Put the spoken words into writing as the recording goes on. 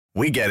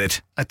We get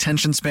it.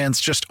 Attention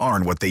spans just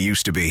aren't what they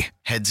used to be.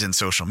 Heads in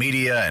social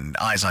media and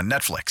eyes on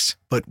Netflix.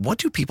 But what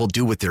do people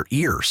do with their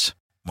ears?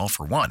 Well,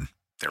 for one,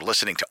 they're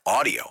listening to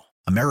audio.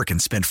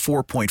 Americans spend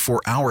 4.4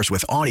 hours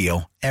with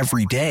audio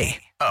every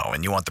day. Oh,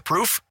 and you want the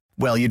proof?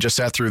 Well, you just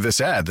sat through this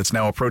ad that's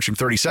now approaching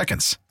 30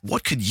 seconds.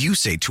 What could you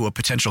say to a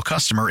potential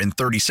customer in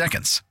 30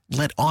 seconds?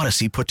 Let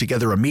Odyssey put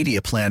together a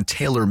media plan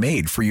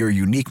tailor-made for your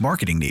unique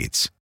marketing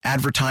needs.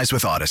 Advertise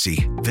with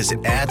Odyssey.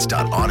 Visit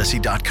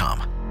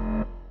ads.odyssey.com.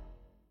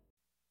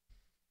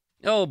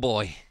 Oh,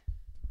 boy.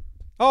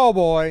 Oh,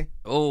 boy.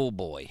 Oh,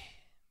 boy.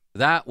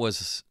 That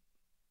was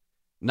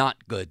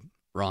not good,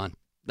 Ron.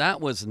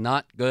 That was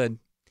not good.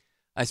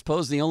 I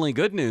suppose the only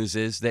good news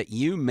is that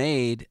you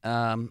made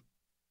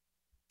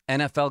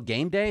NFL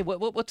Game Day.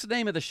 What's the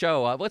name of the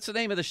show? What's the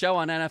name of the show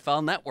on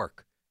NFL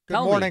Network? Good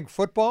Morning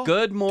Football?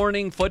 Good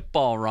Morning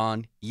Football,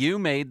 Ron. You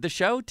made the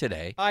show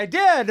today. I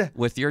did.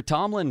 With your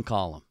Tomlin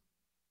column.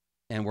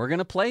 And we're going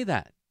to play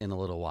that in a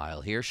little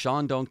while here.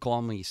 Sean, don't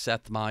call me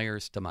Seth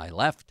Meyers to my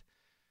left.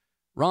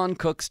 Ron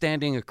Cook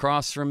standing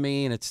across from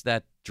me, and it's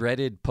that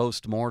dreaded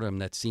postmortem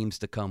that seems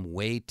to come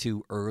way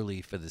too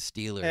early for the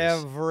Steelers.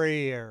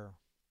 Every year.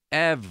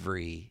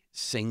 Every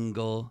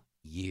single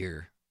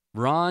year.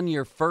 Ron,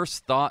 your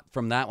first thought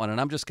from that one, and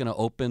I'm just going to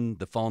open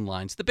the phone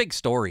lines. The big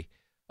story,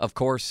 of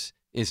course,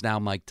 is now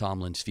Mike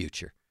Tomlin's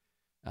future.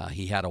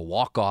 He had a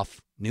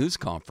walk-off news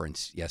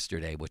conference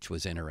yesterday, which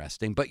was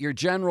interesting. But your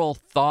general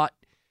thought,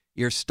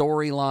 your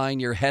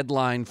storyline, your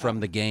headline from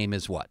the game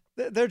is what?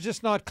 They're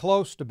just not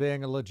close to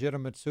being a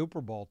legitimate Super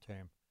Bowl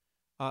team.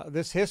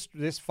 This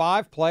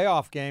 5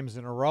 playoff games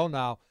in a row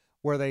now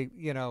where they,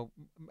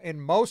 in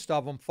most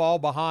of them fall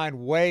behind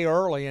way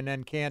early and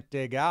then can't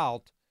dig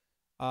out.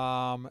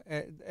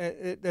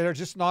 They're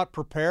just not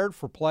prepared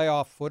for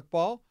playoff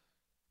football,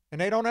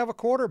 and they don't have a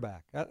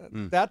quarterback.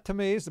 That, to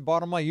me, is the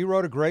bottom line. You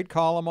wrote a great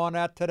column on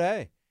that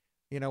today.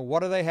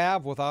 What do they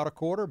have without a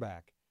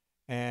quarterback?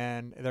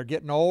 And they're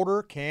getting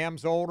older.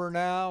 Cam's older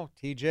now.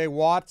 TJ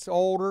Watt's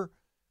older.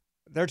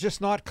 They're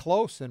just not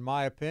close, in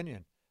my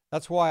opinion.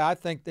 That's why I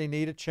think they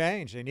need a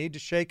change. They need to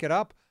shake it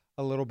up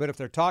a little bit. If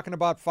they're talking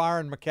about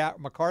firing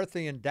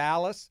McCarthy in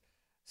Dallas,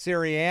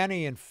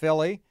 Sirianni in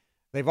Philly,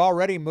 they've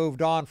already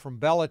moved on from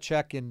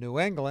Belichick in New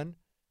England.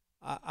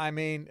 I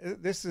mean,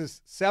 this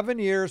is 7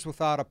 years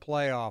without a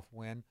playoff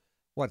win.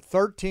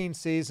 13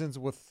 seasons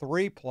with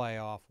 3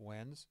 playoff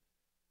wins.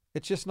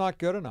 It's just not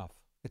good enough.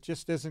 It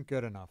just isn't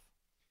good enough.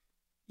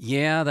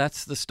 Yeah,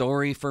 that's the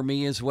story for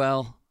me as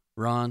well,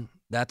 Ron.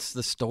 That's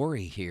the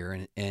story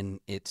here, and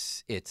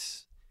it's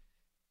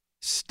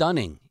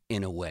stunning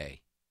in a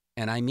way.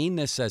 And I mean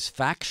this as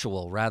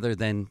factual rather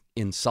than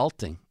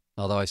insulting,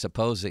 although I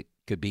suppose it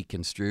could be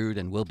construed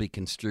and will be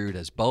construed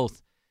as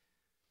both.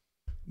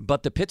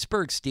 But the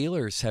Pittsburgh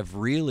Steelers have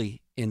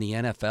really, in the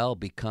NFL,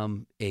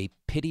 become a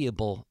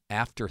pitiable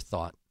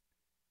afterthought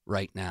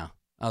right now.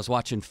 I was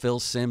watching Phil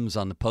Simms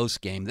on the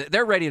postgame.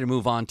 They're ready to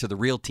move on to the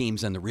real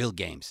teams and the real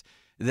games.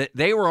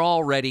 They were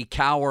already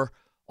Cower,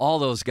 all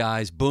those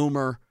guys,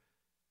 Boomer,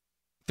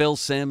 Phil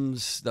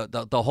Simms,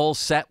 the whole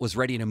set was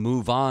ready to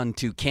move on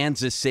to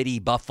Kansas City,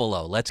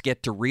 Buffalo. Let's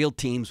get to real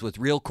teams with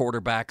real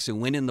quarterbacks who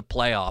win in the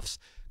playoffs.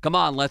 Come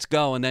on, let's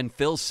go. And then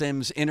Phil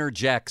Simms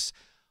interjects,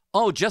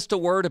 oh, just a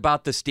word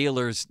about the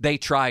Steelers. They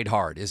tried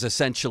hard is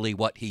essentially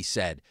what he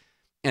said.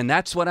 And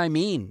that's what I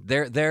mean.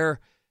 They're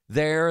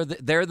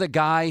the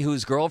guy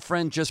whose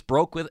girlfriend just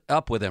broke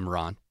up with him,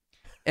 Ron.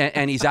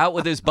 And he's out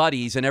with his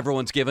buddies, and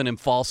everyone's giving him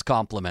false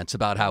compliments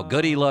about how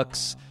good he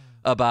looks,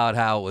 about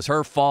how it was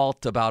her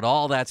fault, about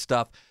all that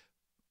stuff.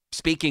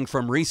 Speaking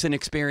from recent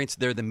experience,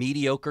 they're the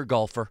mediocre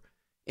golfer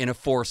in a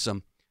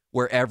foursome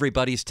where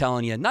everybody's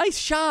telling you, nice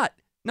shot.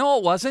 No,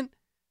 it wasn't.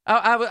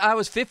 I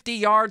was 50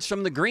 yards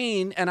from the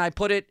green, and I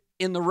put it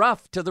in the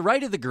rough to the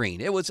right of the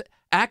green. It was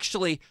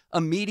actually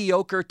a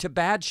mediocre to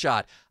bad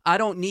shot. I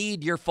don't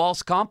need your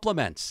false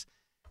compliments.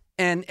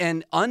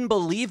 And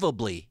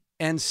unbelievably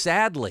and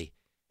sadly,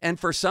 and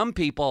for some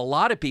people, a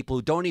lot of people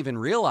who don't even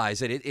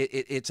realize it,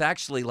 it's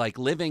actually like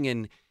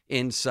living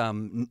in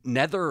some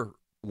nether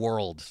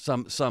world,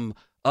 some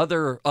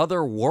other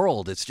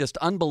world. It's just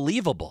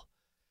unbelievable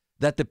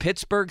that the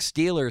Pittsburgh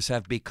Steelers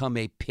have become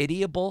a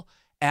pitiable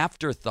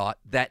afterthought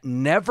that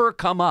never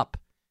come up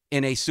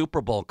in a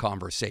Super Bowl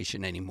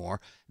conversation anymore,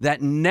 that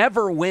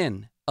never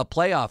win a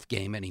playoff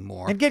game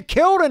anymore. And get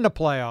killed in the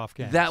playoff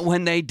game. That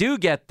when they do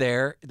get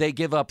there, they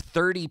give up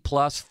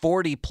 30-plus,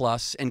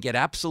 40-plus, and get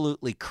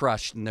absolutely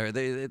crushed. And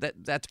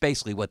that's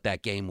basically what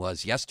that game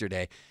was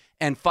yesterday.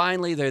 And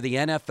finally, they're the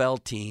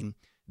NFL team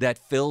that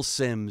Phil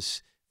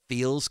Simms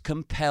feels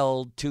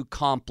compelled to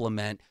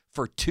compliment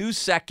for 2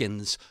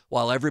 seconds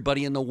while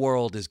everybody in the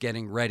world is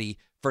getting ready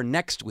for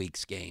next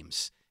week's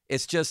games.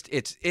 It's just,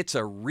 it's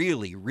a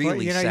really,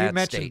 really sad state. You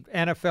mentioned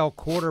NFL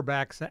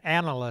quarterbacks,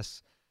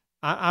 analysts.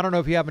 I don't know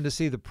if you happened to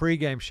see the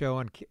pregame show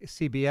on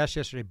CBS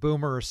yesterday,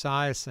 Boomer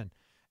Esiason.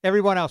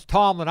 Everyone else,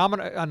 Tomlin,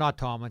 not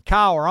Tomlin,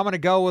 Cower, I'm going to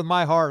go with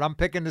my heart. I'm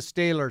picking the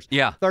Steelers.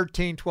 Yeah.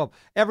 13-12.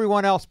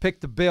 Everyone else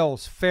picked the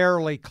Bills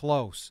fairly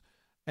close.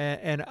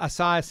 and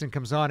Esiason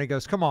comes on. He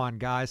goes, "Come on,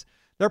 guys.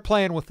 They're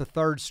playing with the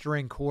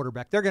third-string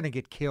quarterback. They're going to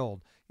get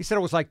killed." He said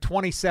it was like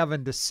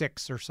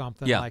 27-6 or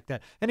something like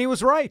that. And he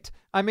was right.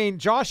 I mean,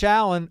 Josh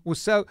Allen was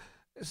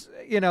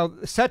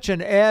such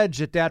an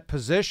edge at that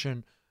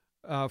position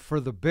for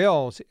the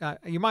Bills.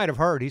 You might have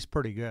heard he's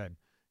pretty good.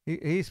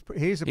 He's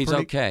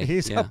okay.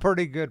 He's a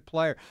pretty good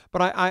player.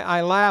 But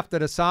I laughed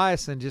at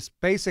Esiason just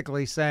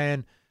basically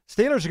saying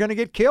Steelers are going to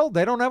get killed.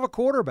 They don't have a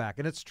quarterback,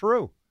 and it's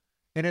true.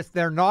 And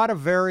they're not a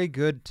very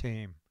good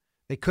team.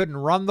 They couldn't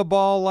run the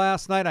ball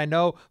last night. I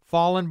know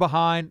falling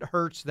behind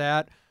hurts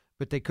that,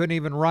 but they couldn't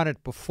even run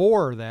it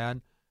before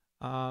then.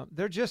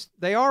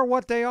 They are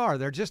what they are.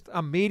 They're just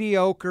a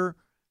mediocre,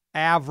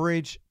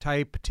 average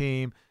type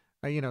team.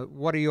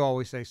 What do you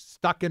always say?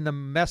 Stuck in the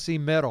messy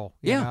middle.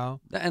 You know?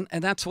 And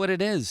that's what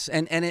it is.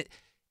 And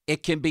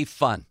it can be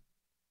fun.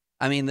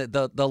 I mean,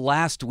 the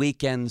last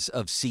weekends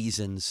of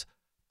seasons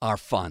are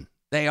fun.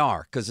 They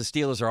are, because the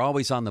Steelers are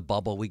always on the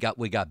bubble. We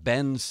got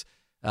Ben's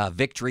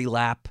victory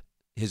lap,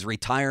 his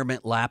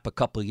retirement lap a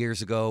couple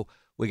years ago.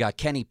 We got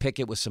Kenny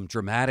Pickett with some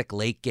dramatic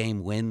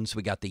late-game wins.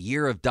 We got the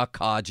year of Duck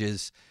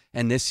Hodges.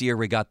 And this year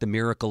we got the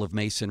miracle of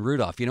Mason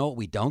Rudolph. You know what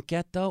we don't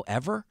get, though,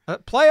 ever? A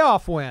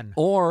playoff win.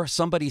 Or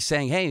somebody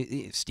saying,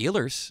 hey,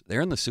 Steelers,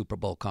 they're in the Super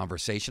Bowl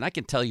conversation. I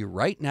can tell you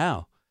right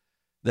now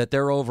that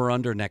their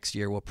over-under next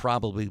year will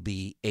probably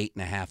be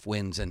 8.5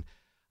 wins. And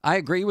I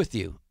agree with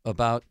you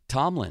about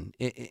Tomlin.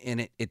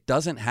 It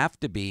doesn't have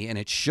to be, and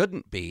it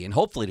shouldn't be. And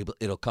hopefully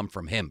it'll come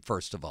from him,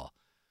 first of all.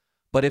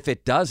 But if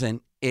it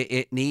doesn't,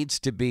 it needs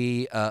to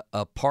be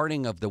a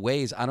parting of the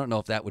ways. I don't know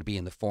if that would be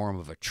in the form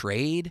of a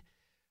trade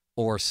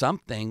or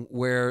something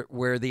where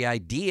the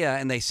idea,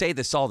 and they say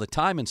this all the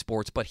time in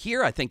sports, but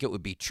here I think it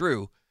would be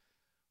true,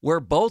 where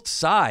both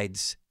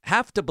sides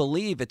have to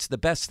believe it's the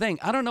best thing.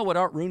 I don't know what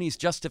Art Rooney's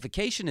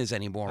justification is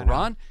anymore,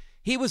 Ron.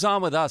 He was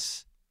on with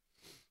us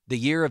the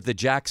year of the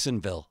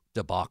Jacksonville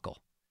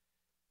debacle,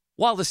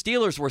 while the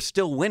Steelers were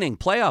still winning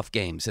playoff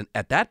games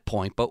at that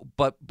point.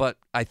 But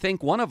I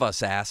think one of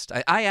us asked,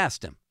 I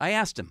asked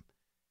him,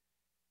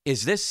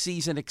 is this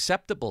season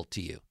acceptable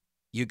to you?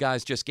 You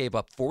guys just gave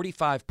up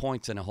 45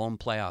 points in a home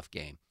playoff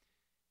game.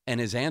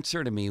 And his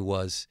answer to me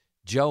was,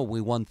 Joe,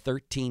 we won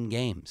 13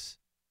 games.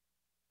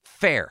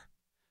 Fair.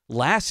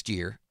 Last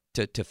year,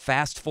 to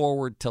fast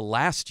forward to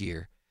last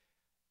year,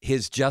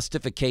 his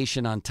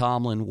justification on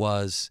Tomlin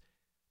was,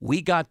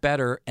 we got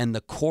better and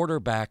the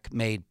quarterback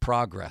made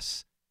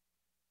progress.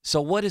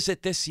 So what is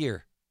it this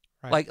year?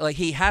 Right. Like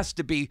he has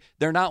to be,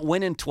 they're not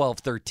winning 12,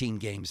 13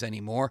 games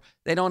anymore.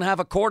 They don't have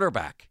a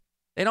quarterback.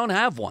 They don't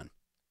have one.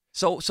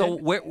 So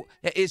where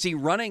is he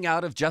running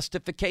out of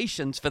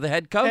justifications for the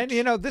head coach?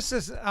 And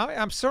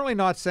I'm certainly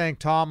not saying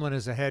Tomlin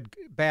is a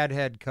bad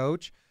head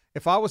coach.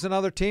 If I was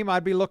another team,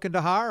 I'd be looking to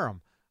hire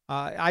him.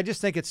 I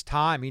just think it's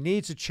time. He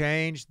needs a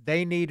change.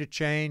 They need a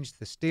change.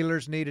 The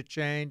Steelers need a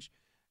change,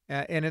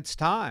 and it's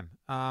time.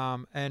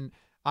 And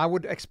I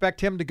would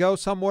expect him to go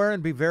somewhere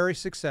and be very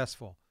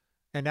successful,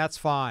 and that's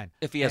fine.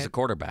 If he has a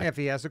quarterback. If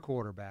he has a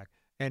quarterback.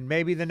 And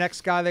maybe the next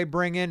guy they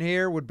bring in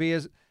here would be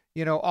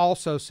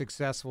also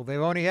successful.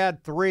 They've only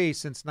had 3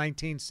 since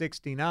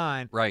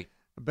 1969. Right.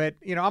 But,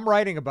 I'm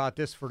writing about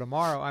this for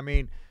tomorrow. I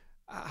mean,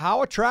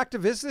 how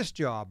attractive is this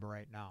job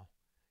right now?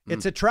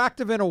 It's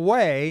attractive in a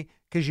way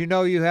because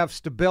you have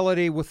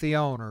stability with the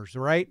owners,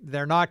 right?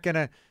 They're not going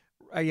to,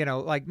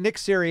 like Nick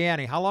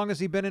Sirianni. How long has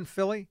he been in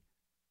Philly?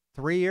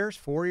 3 years,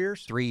 4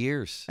 years? 3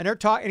 years. And they're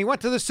talking. And he went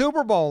to the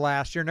Super Bowl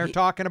last year, and they're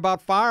talking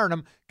about firing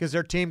him because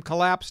their team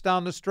collapsed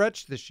down the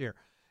stretch this year.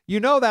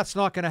 That's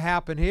not going to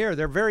happen here.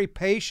 They're very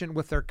patient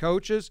with their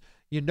coaches.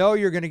 You're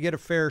going to get a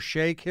fair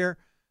shake here,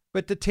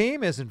 but the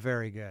team isn't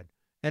very good,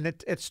 and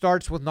it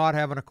starts with not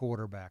having a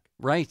quarterback.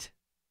 Right.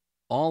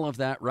 All of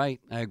that right.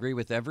 I agree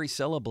with every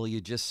syllable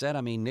you just said.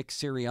 I mean, Nick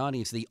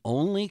Sirianni is the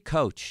only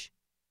coach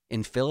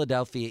in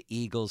Philadelphia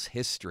Eagles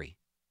history,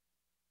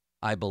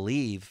 I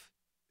believe,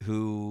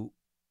 who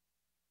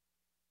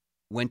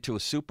went to a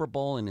Super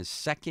Bowl in his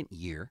second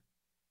year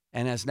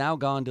and has now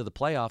gone to the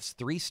playoffs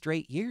 3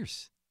 straight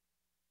years.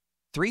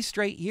 3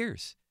 straight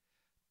years.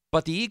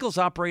 But the Eagles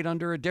operate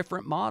under a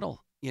different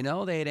model. They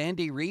had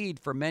Andy Reid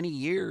for many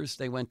years.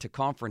 They went to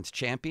conference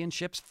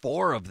championships,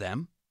 4 of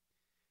them.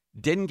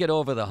 Didn't get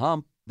over the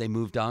hump. They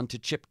moved on to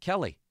Chip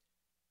Kelly.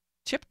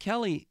 Chip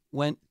Kelly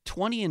went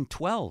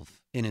 20-12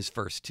 in his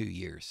first 2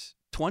 years.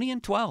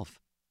 20-12.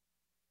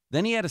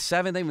 Then he had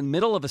they were in the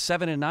middle of a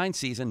 7-9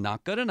 season,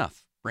 not good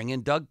enough. Bring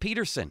in Doug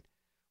Peterson.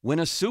 Win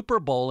a Super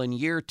Bowl in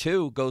year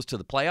 2, goes to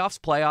the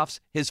playoffs.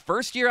 His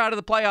first year out of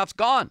the playoffs,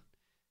 gone.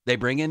 They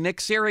bring in Nick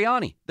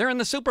Sirianni. They're in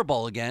the Super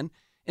Bowl again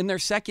in their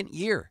second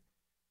year.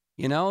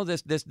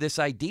 This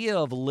idea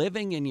of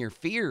living in your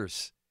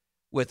fears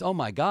with, oh,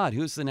 my God,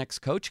 who's the next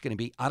coach going to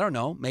be? I don't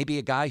know. Maybe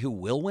a guy who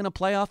will win a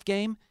playoff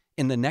game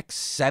in the next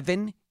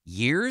 7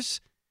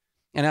 years?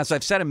 And as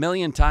I've said a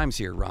million times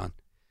here, Ron,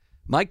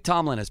 Mike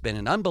Tomlin has been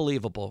an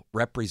unbelievable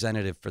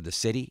representative for the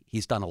city.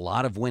 He's done a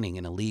lot of winning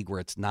in a league where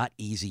it's not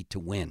easy to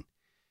win.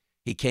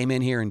 He came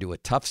in here into a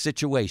tough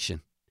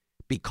situation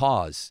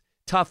because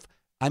tough,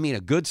 I mean,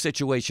 a good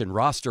situation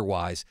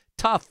roster-wise,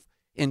 tough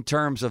in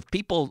terms of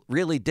people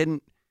really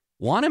didn't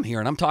want him here.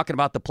 And I'm talking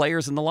about the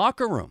players in the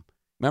locker room.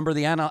 Remember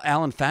the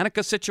Alan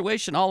Faneca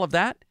situation, all of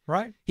that?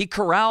 Right. He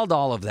corralled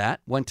all of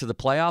that, went to the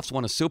playoffs,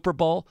 won a Super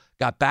Bowl,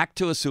 got back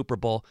to a Super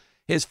Bowl.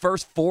 His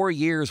first 4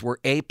 years were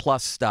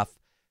A-plus stuff.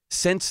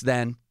 Since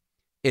then,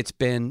 it's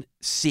been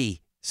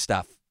C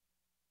stuff.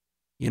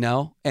 You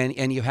know?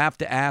 And you have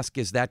to ask,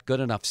 is that good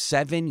enough?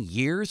 7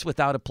 years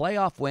without a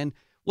playoff win?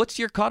 What's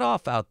your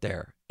cutoff out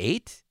there?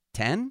 8,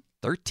 10,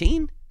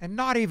 13? And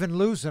not even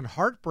losing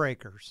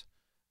heartbreakers.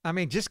 I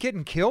mean, just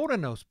getting killed in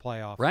those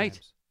playoff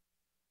games.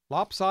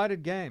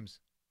 Lopsided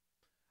games.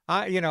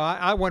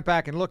 I went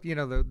back and looked,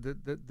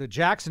 the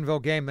Jacksonville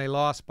game, they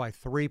lost by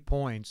 3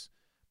 points,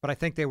 but I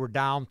think they were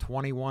down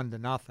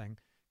 21-0.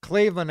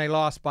 Cleveland, they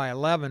lost by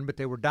 11, but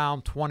they were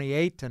down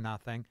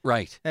 28-0.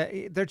 Right.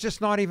 They're just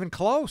not even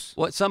close.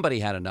 Well, somebody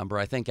had a number.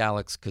 I think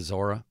Alex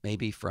Kozora,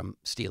 maybe from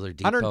Steeler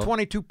Depot.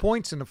 122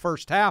 points in the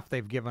first half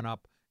they've given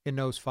up in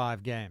those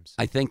 5 games.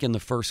 I think in the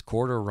first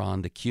quarter,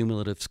 Ron, the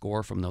cumulative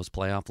score from those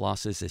playoff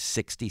losses is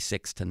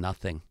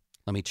 66-0.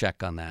 Let me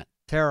check on that.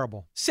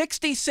 Terrible.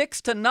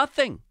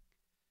 66-0.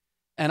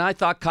 And I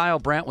thought Kyle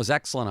Brandt was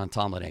excellent on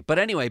Tomlin. But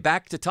anyway,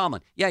 back to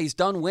Tomlin. Yeah, he's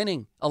done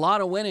winning, a lot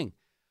of winning.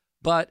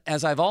 But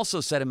as I've also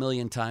said a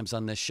million times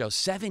on this show,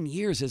 7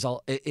 years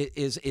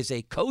is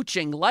a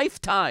coaching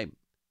lifetime.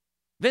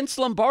 Vince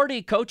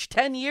Lombardi coached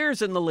 10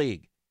 years in the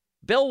league.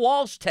 Bill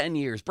Walsh, 10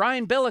 years.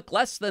 Brian Billick,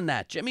 less than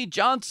that. Jimmy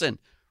Johnson,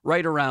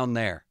 right around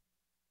there.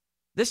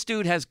 This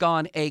dude has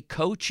gone a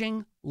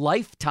coaching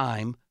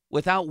lifetime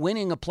without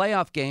winning a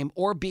playoff game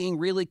or being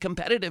really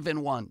competitive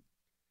in one.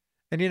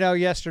 And,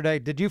 yesterday,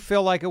 did you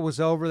feel like it was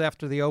over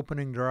after the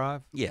opening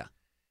drive? Yeah.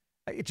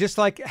 It just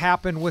like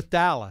happened with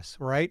Dallas,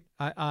 right?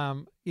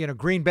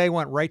 Green Bay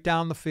went right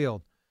down the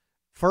field.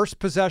 First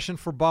possession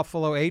for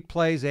Buffalo, 8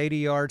 plays, 80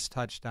 yards,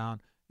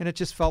 touchdown. And it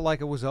just felt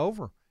like it was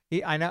over.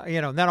 I know,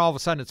 and then all of a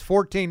sudden it's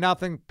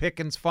 14-0,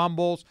 Pickens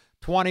fumbles,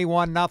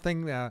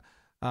 21-0.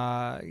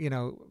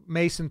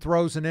 Mason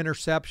throws an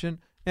interception,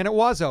 and it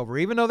was over.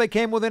 Even though they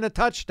came within a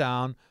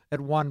touchdown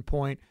at one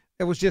point,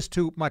 it was just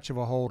too much of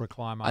a hole to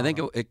climb out. I think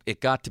it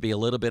got to be a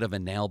little bit of a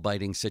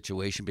nail-biting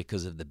situation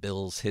because of the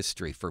Bills'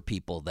 history for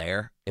people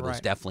there. It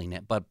was definitely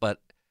 – but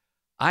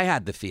I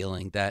had the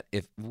feeling that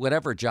if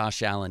whatever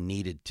Josh Allen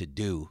needed to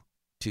do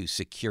to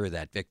secure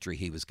that victory,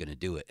 he was going to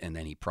do it, and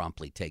then he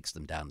promptly takes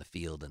them down the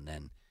field. And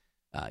then,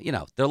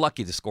 they're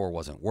lucky the score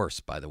wasn't worse,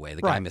 by the way.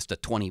 The guy missed a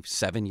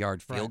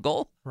 27-yard field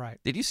goal. Right.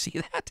 Did you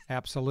see that?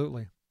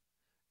 Absolutely.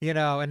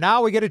 And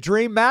now we get a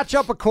dream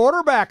matchup of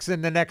quarterbacks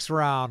in the next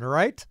round,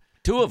 right?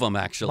 2 of them,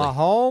 actually.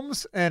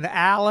 Mahomes and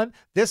Allen.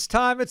 This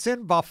time it's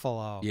in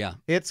Buffalo. Yeah.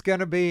 It's going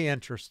to be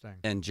interesting.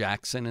 And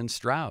Jackson and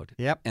Stroud.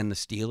 Yep. And the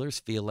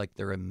Steelers feel like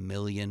they're a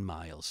million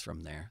miles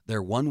from there.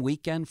 They're one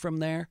weekend from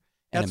there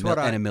and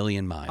a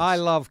million miles. I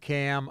love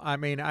Cam. I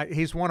mean,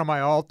 he's one of my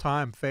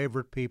all-time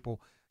favorite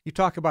people. You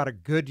talk about a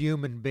good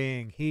human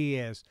being. He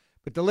is.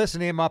 But to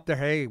listen to him up there,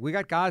 hey, we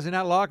got guys in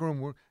that locker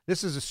room.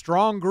 This is a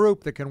strong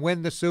group that can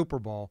win the Super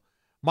Bowl.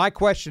 My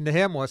question to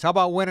him was, how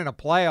about winning a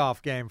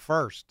playoff game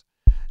first?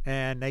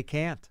 And they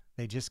can't.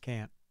 They just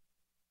can't.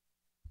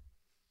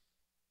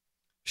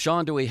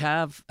 Sean, do we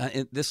have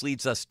this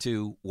leads us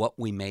to what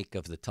we make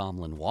of the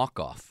Tomlin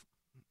walk-off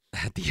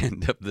at the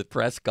end of the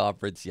press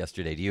conference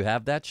yesterday. Do you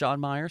have that, Sean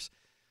Myers?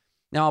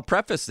 Now, I'll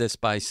preface this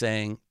by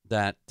saying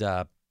that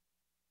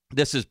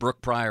this is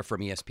Brooke Pryor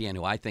from ESPN,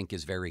 who I think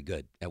is very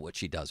good at what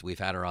she does. We've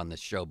had her on this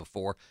show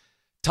before.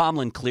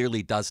 Tomlin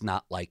clearly does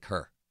not like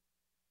her.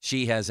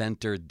 She has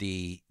entered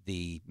the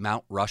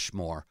Mount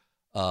Rushmore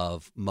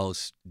of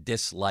most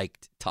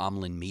disliked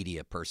Tomlin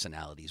media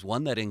personalities.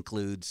 One that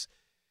includes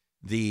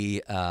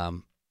the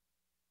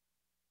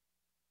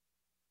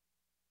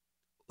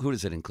who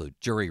does it include?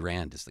 Jury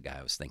Rand is the guy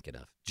I was thinking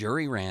of.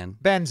 Jury Rand.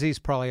 Benzie's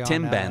probably on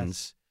Tim that.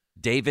 Benz,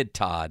 David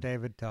Todd,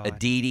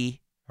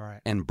 Aditi,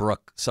 and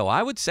Brooke. So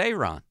I would say,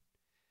 Ron,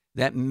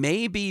 that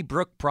maybe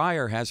Brooke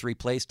Pryor has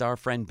replaced our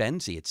friend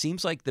Benzie. It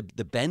seems like the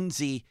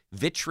Benzie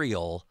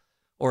vitriol,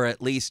 or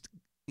at least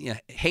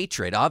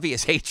hatred,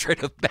 obvious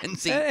hatred of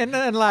Benzie.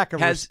 And lack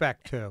of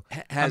respect, too.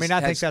 I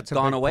think that's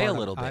gone away a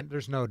little bit.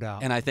 There's no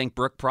doubt. And I think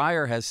Brooke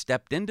Pryor has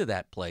stepped into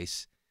that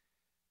place.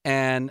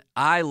 And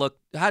how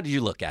did you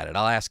look at it?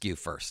 I'll ask you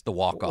first, the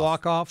walk-off.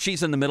 Walk-off?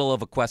 She's in the middle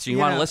of a question. You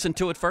want to listen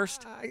to it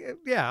first?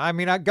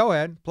 Go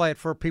ahead. Play it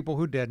for people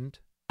who didn't.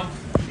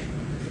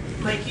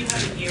 Mike, you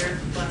have a year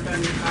left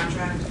on your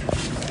contract.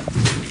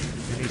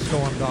 And he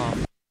stormed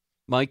off.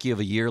 Mike, you have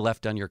a year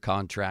left on your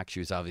contract. She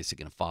was obviously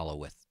going to follow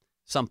with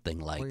something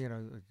like,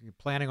 you're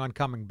planning on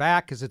coming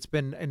back because it's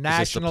been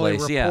nationally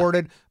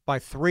reported by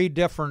 3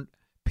 different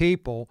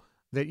people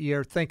that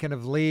you're thinking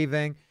of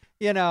leaving.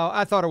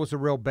 I thought it was a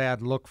real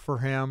bad look for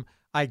him.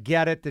 I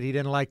get it that he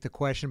didn't like the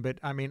question, but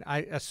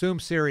I assume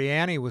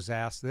Sirianni was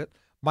asked it.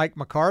 Mike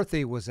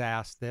McCarthy was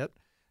asked it.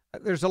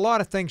 There's a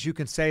lot of things you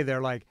can say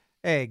there, like,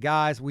 hey,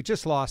 guys, we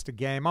just lost a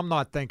game. I'm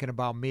not thinking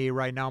about me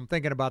right now. I'm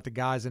thinking about the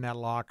guys in that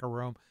locker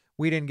room.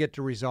 We didn't get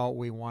the result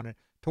we wanted.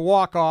 To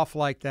walk off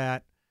like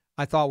that,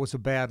 I thought was a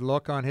bad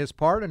look on his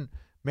part, and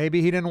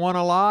maybe he didn't want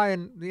to lie,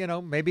 and,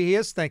 maybe he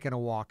is thinking of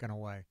walking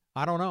away.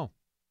 I don't know.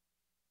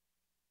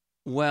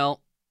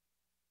 Well,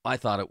 I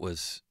thought it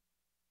was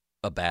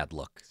a bad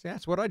look. See,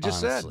 that's what I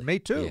just honestly. said. Me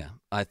too. Yeah,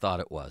 I thought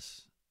it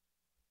was.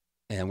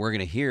 And we're going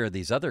to hear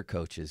these other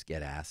coaches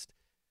get asked,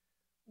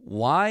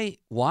 why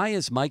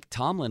is Mike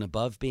Tomlin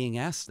above being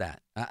asked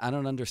that? I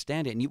don't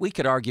understand it. And we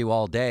could argue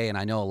all day, and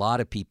I know a lot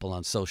of people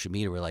on social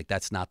media were like,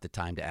 that's not the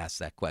time to ask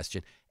that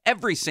question.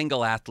 Every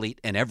single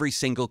athlete and every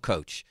single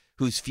coach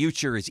whose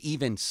future is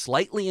even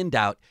slightly in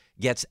doubt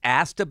gets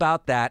asked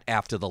about that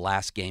after the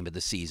last game of the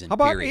season. How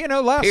about, period.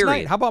 Last Period.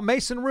 night, how about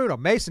Mason Rudolph?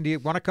 Mason, do you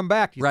want to come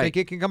back? Do you Right. think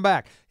he can come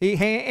back? He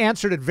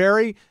answered it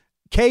very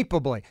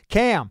capably.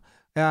 Cam,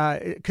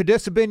 could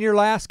this have been your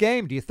last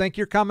game? Do you think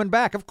you're coming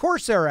back? Of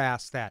course they're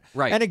asked that.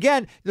 Right. And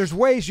again, there's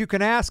ways you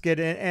can ask it,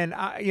 and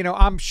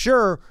I'm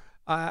sure,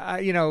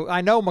 I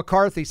know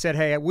McCarthy said,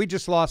 hey, we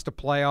just lost a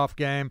playoff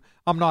game.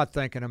 I'm not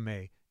thinking of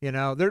me. There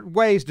are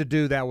ways to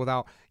do that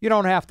without – you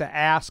don't have to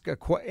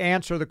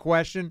answer the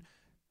question,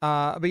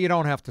 but you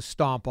don't have to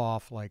stomp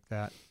off like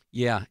that.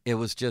 Yeah, it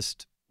was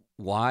just,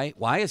 why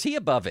is he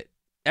above it?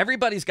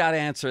 Everybody's got to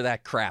answer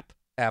that crap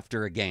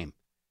after a game.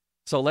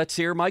 So let's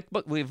hear Mike.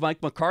 We have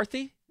Mike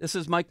McCarthy. This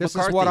is Mike McCarthy.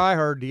 This is what I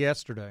heard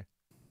yesterday.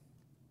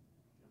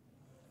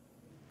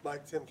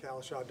 Mike, Tim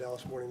Kalishaw,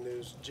 Dallas Morning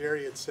News.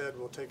 Jerry had said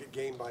we'll take it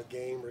game by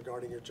game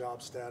regarding your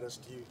job status.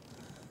 Do you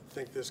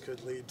think this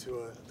could lead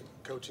to a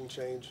coaching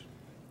change?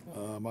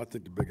 I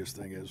think the biggest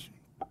thing is,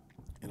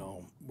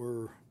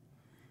 we're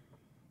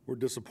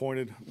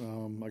disappointed.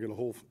 I got a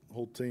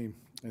whole team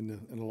in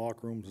the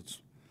locker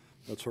rooms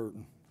that's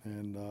hurting,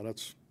 and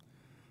that's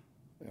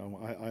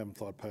I haven't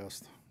thought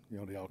past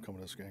the outcome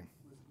of this game.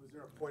 Was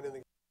there a point in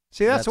the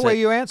See, that's the way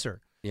you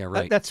answer. Yeah,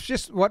 right. That's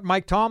just what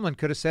Mike Tomlin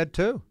could have said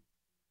too.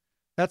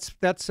 That's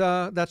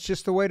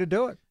just the way to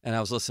do it. And I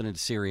was listening to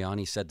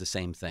Sirianni said the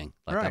same thing.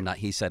 Like Right.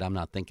 he said, I'm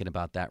not thinking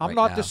about that I'm right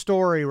now. not the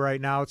story right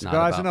now. It's the Not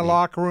guys about in the me.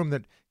 locker room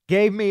that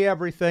gave me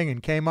everything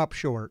and came up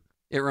short.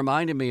 It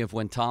reminded me of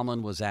when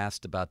Tomlin was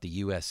asked about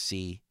the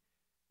USC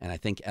and I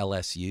think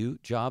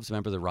LSU jobs.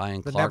 Remember the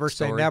Ryan But Clark never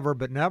story? say never,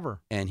 but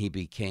never. And he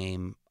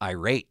became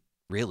irate.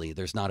 Really,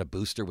 there's not a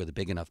booster with a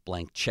big enough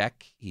blank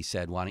check. He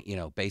said, why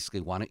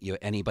don't you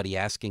anybody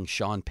asking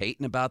Sean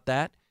Payton about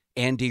that?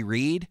 Andy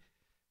Reid?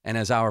 And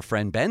as our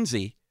friend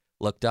Benzie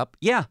looked up,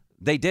 yeah,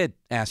 they did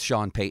ask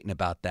Sean Payton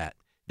about that.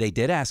 They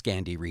did ask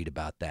Andy Reid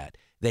about that.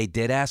 They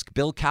did ask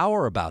Bill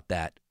Cowher about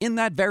that in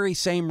that very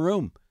same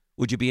room.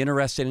 Would you be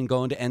interested in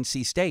going to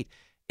NC State?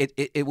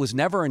 It was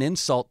never an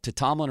insult to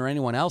Tomlin or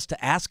anyone else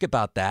to ask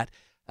about that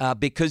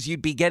because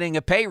you'd be getting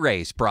a pay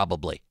raise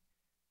probably.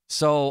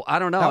 So I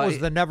don't know. That was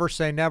the never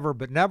say never,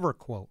 but never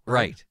quote.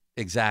 Right.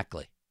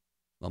 Exactly.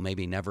 Well,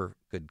 maybe never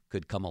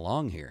could come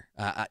along here.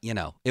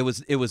 It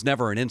was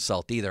never an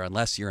insult either,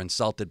 unless you're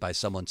insulted by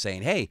someone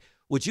saying, hey,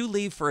 would you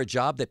leave for a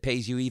job that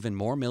pays you even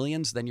more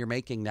millions than you're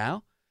making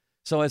now?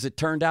 So as it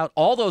turned out,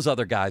 all those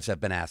other guys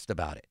have been asked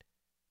about it.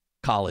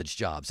 College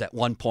jobs at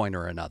one point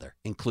or another,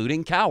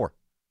 including Cowher.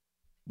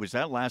 Was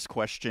that last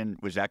question,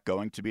 was that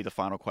going to be the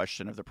final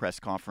question of the press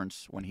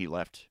conference when he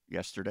left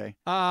yesterday?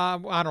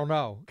 I don't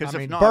know. Because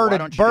if not, Bird why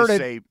don't you just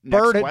say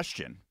next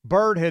question?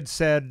 Bird had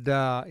said,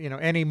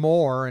 any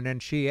more, and then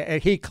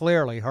he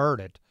clearly heard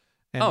it.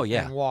 And,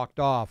 and walked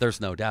off. There's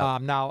no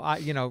doubt. Now,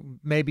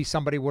 maybe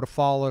somebody would have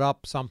followed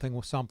up something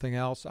with something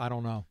else. I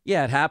don't know.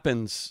 Yeah, it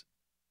happens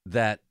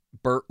that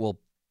Bert will,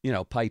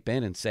 pipe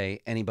in and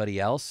say anybody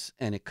else,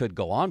 and it could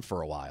go on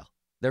for a while.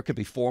 There could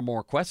be 4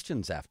 more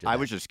questions after that. I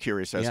was just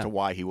curious as to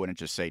why he wouldn't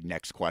just say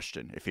next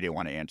question if he didn't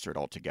want to answer it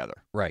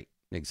altogether. Right,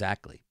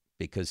 exactly.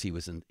 Because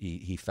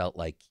he felt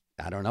like,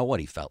 I don't know what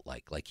he felt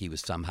like he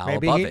was somehow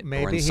above it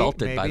or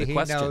insulted by the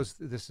question. Maybe he knows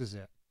this is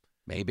it.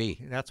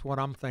 Maybe. That's what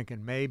I'm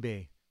thinking,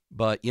 maybe.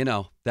 But,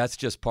 that's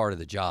just part of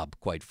the job,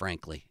 quite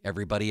frankly.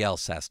 Everybody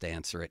else has to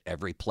answer it.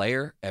 Every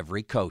player,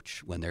 every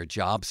coach, when their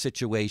job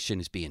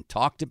situation is being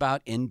talked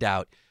about, in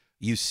doubt,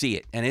 you see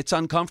it. And it's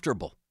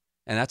uncomfortable.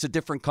 And that's a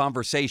different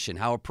conversation.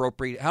 How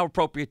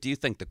appropriate do you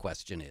think the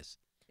question is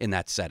in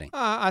that setting?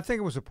 I think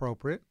it was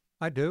appropriate.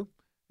 I do.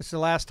 It's the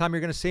last time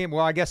you're going to see him.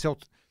 Well, I guess he'll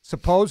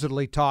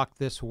supposedly talk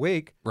this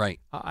week.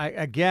 Right.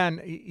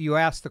 Again, you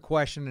ask the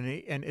question,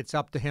 and it's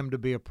up to him to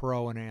be a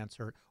pro and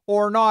answer it.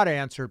 Or not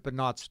answer it, but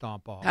not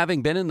stomp off.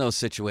 Having been in those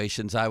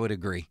situations, I would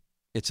agree.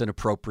 It's an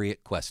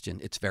appropriate question.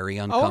 It's very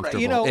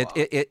uncomfortable.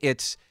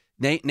 It's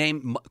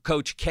name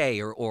Coach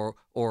K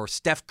or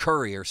Steph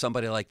Curry or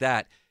somebody like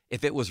that.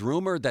 If it was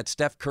rumored that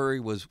Steph Curry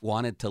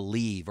wanted to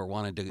leave or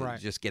wanted to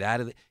just get out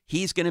of it,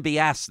 he's going to be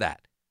asked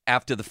that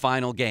after the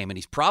final game. And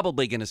he's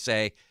probably going to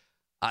say,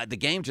 the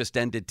game just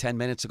ended 10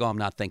 minutes ago. I'm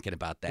not thinking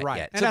about that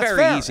yet. It's a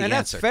very easy answer.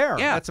 That's fair.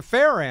 Yeah. That's a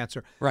fair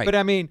answer. Right.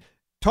 But,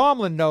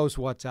 Tomlin knows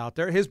what's out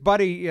there. His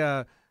buddy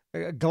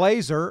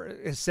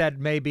Glazer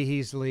said maybe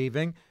he's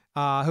leaving.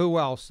 Who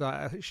else?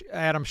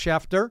 Adam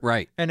Schefter.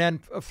 Right. And then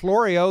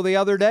Florio the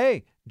other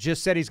day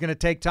just said he's going to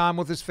take time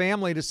with his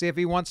family to see if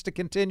he wants to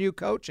continue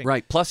coaching.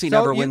 Right. Plus, he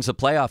never wins a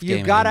playoff game.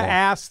 You've got to anymore.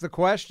 ask the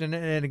question,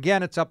 and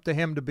again, it's up to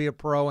him to be a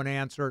pro and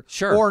answer it,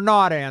 Sure. or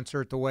not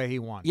answer it the way he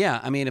wants. Yeah,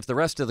 I mean, if the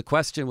rest of the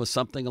question was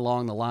something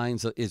along the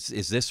lines of, is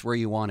this where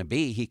you want to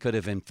be? He could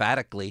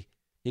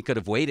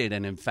have waited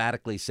and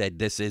emphatically said,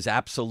 this is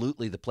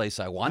absolutely the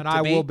place I want and to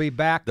I be. will be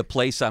back. The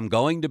place I'm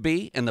going to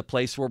be, and the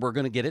place where we're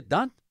going to get it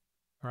done.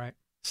 Right.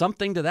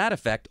 Something to that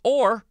effect.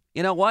 Or,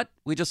 you know what?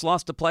 We just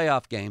lost a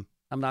playoff game.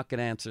 I'm not going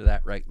to answer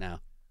that right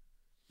now.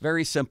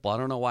 Very simple. I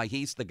don't know why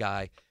he's the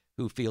guy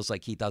who feels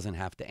like he doesn't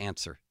have to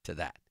answer to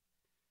that.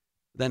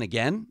 Then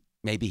again,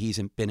 maybe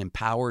he's been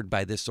empowered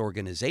by this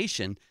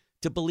organization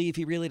to believe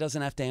he really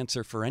doesn't have to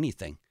answer for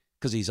anything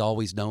because he's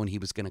always known he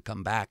was going to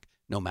come back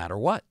no matter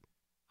what.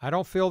 I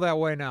don't feel that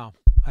way now.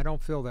 I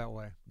don't feel that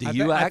way.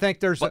 I think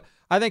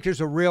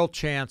there's a real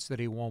chance that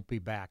he won't be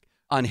back.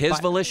 On his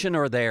volition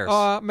or theirs?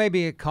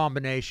 Maybe a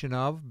combination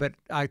of, but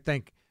I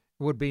think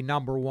it would be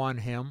number one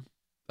him.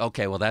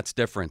 Okay, well, that's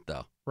different,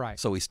 though. Right.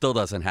 So he still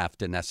doesn't have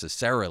to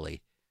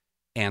necessarily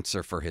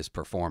answer for his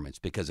performance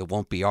because it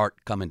won't be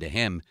Art coming to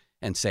him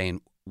and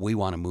saying, we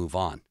want to move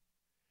on.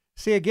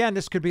 See, again,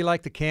 this could be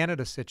like the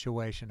Canada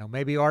situation. Or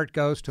maybe Art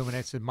goes to him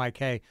and says, Mike,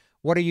 hey,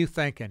 what are you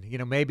thinking?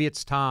 Maybe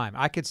it's time.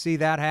 I could see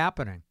that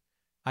happening.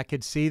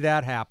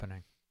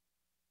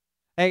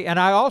 Hey, and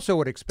I also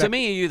would expect... To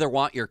me, you either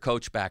want your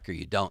coach back or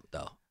you don't,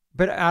 though.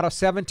 But out of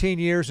 17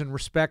 years in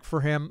respect for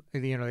him,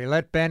 they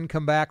let Ben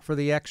come back for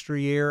the extra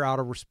year out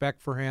of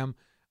respect for him.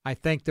 I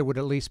think there would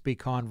at least be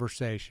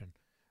conversation.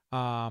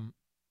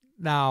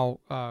 Now,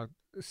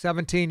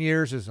 17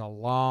 years is a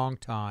long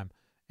time.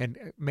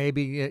 And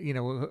maybe,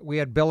 we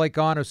had Bill Lake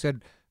on who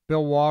said,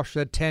 Bill Walsh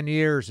said 10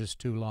 years is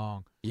too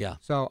long. Yeah.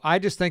 So I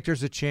just think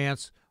there's a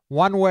chance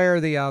one way or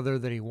the other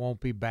that he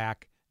won't be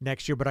back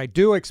next year. But I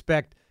do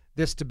expect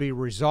this to be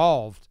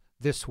resolved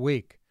this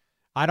week.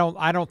 I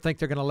don't think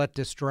they're going to let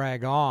this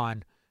drag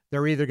on.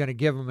 They're either going to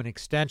give him an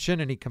extension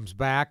and he comes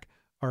back,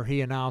 or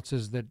he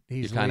announces that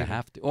he's You kind of leaving.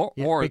 have to.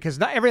 Or because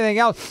not everything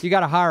else, you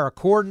got to hire a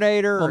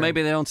coordinator. Well,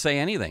 maybe they don't say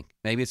anything.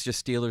 Maybe it's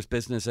just Steelers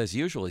business as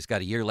usual. He's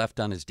got a year left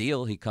on his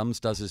deal. He comes,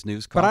 does his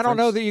news conference. But I don't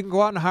know that you can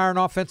go out and hire an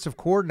offensive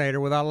coordinator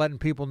without letting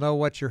people know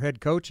what your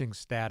head coaching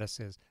status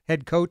is.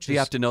 Head coach. Do you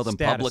have to know them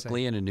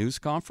publicly in a news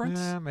conference?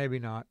 Yeah, maybe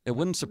not. It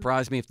wouldn't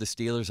surprise me if the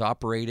Steelers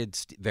operated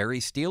very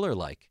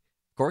Steeler-like.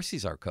 Of course,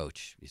 he's our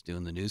coach. He's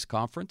doing the news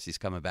conference. He's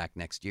coming back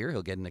next year.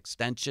 He'll get an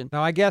extension.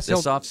 Now, I guess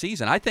this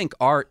offseason. I think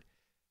Art,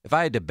 if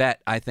I had to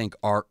bet, I think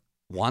Art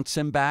wants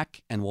him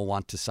back and will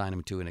want to sign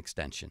him to an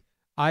extension.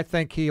 I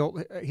think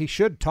he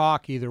should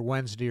talk either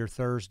Wednesday or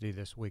Thursday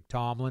this week.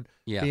 Tomlin.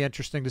 Yeah. Be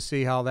interesting to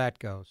see how that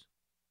goes.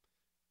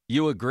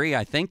 You agree?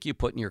 I think you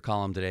put in your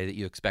column today that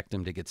you expect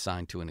him to get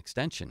signed to an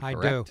extension.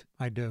 Correct?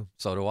 I do.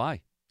 So do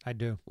I. I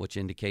do. Which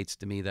indicates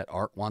to me that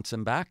Art wants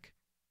him back.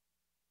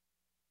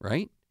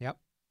 Right? Yep.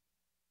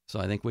 So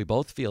I think we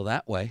both feel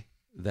that way.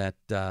 That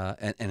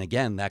and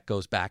again, that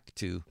goes back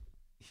to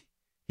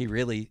he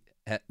really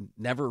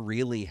never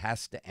really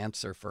has to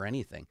answer for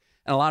anything.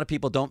 And a lot of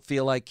people don't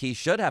feel like he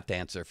should have to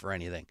answer for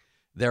anything.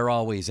 They're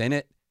always in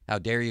it. How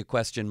dare you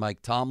question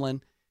Mike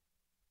Tomlin?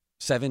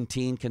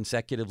 17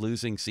 consecutive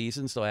losing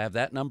seasons. Do I have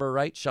that number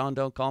right? Sean,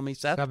 don't call me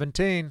Seth.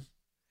 17.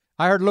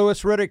 I heard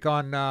Louis Riddick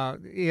on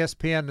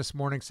ESPN this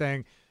morning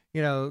saying,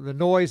 the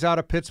noise out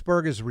of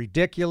Pittsburgh is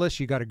ridiculous.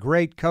 You got a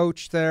great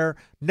coach there.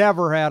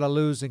 Never had a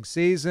losing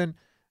season.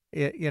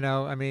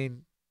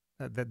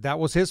 That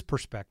was his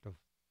perspective.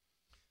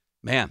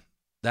 Man,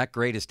 that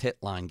greatest hit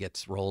line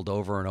gets rolled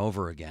over and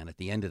over again. At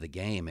the end of the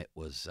game, it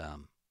was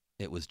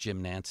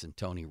Jim Nantz and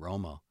Tony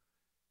Romo.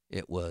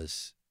 It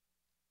was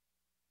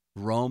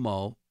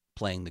Romo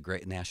playing the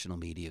great national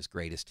media's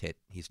greatest hit.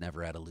 He's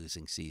never had a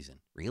losing season.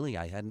 Really?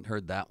 I hadn't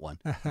heard that one.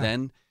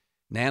 Then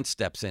Nantz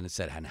steps in and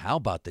said, and how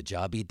about the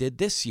job he did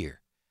this year?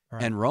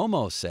 Right. And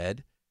Romo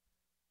said,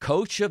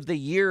 Coach of the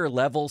Year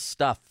level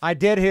stuff. I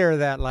did hear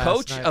that last night.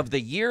 Coach of the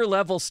Year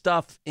level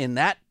stuff in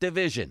that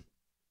division.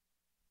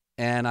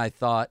 And I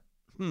thought,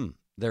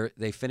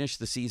 they finished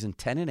the season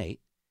 10-8.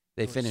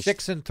 They finished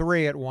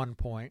 6-3 at one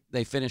point.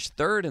 They finished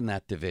third in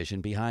that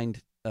division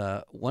behind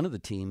one of the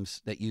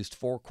teams that used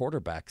 4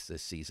 quarterbacks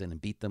this season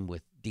and beat them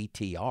with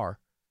DTR.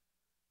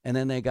 And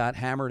then they got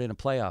hammered in a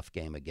playoff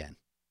game again.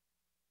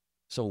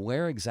 So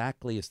where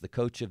exactly is the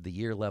Coach of the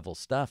Year level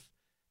stuff?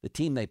 The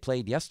team they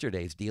played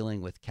yesterday is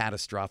dealing with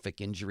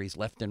catastrophic injuries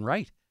left and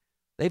right.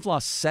 They've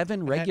lost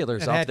 7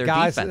 regulars off their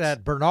defense.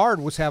 That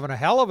Bernard was having a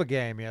hell of a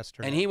game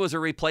yesterday. And he was a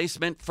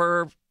replacement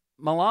for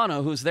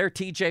Milano, who's their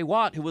TJ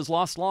Watt, who was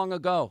lost long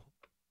ago.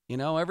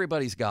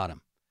 Everybody's got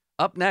him.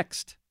 Up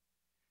next,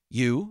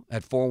 you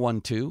at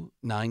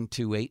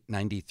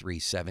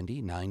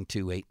 412-928-9370,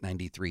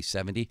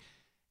 928-9370.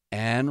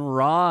 And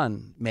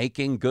Ron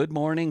making Good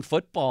Morning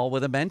Football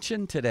with a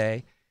mention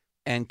today.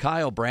 And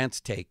Kyle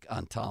Brandt's take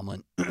on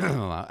Tomlin.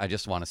 I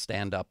just want to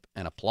stand up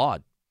and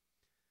applaud.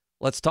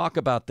 Let's talk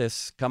about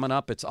this coming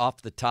up. It's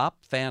Off the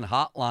Top, fan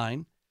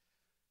hotline.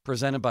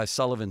 presented by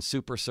Sullivan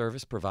Super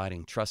Service,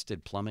 providing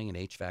trusted plumbing and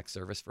HVAC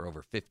service for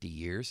over 50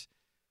 years.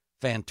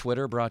 Fan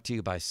Twitter brought to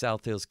you by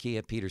South Hills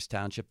Kia, Peters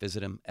Township.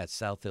 Visit them at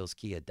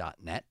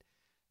southhillskia.net.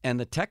 And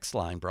the text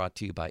line brought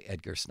to you by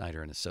Edgar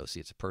Snyder &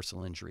 Associates, a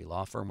personal injury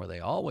law firm where they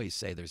always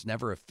say there's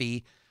never a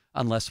fee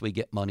unless we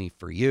get money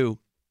for you.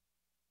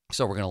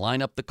 So we're going to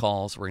line up the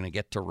calls. We're going to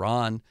get to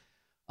Ron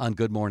on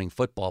Good Morning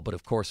Football. But,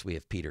 of course, we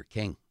have Peter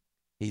King.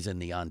 He's in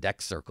the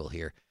on-deck circle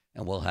here,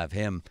 and we'll have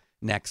him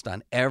next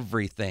on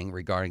everything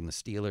regarding the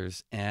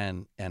Steelers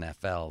and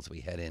NFL as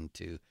we head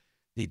into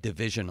the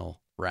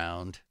divisional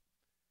round.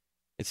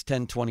 It's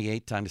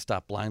 10:28, time to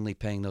stop blindly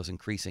paying those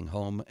increasing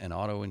home and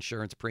auto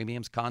insurance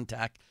premiums.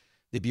 Contact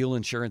the Buell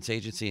Insurance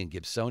Agency in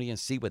Gibsonia and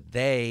see what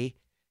they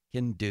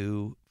can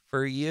do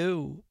for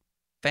you.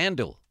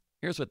 FanDuel,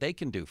 here's what they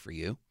can do for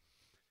you.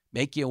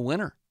 Make you a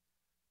winner.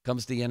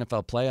 Comes to the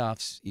NFL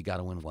playoffs, you got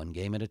to win one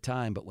game at a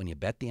time. But when you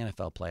bet the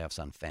NFL playoffs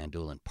on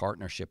FanDuel in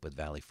partnership with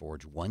Valley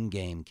Forge, one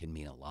game can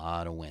mean a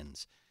lot of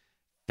wins.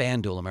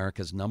 FanDuel,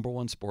 America's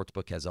 #1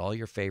 sportsbook, has all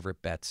your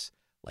favorite bets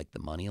like the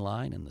money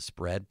line and the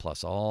spread,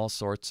 plus all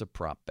sorts of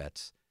prop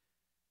bets.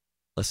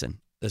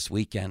 Listen, this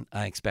weekend,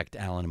 I expect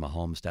Allen and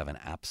Mahomes to have an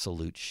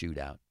absolute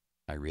shootout.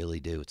 I really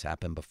do. It's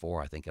happened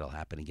before. I think it'll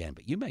happen again.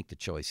 But you make the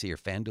choice here.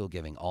 FanDuel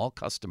giving all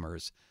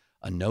customers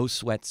a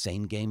no-sweat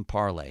same-game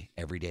parlay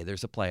every day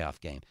there's a playoff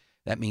game.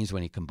 That means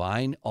when you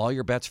combine all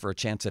your bets for a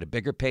chance at a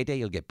bigger payday,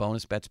 you'll get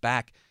bonus bets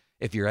back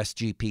if your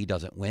SGP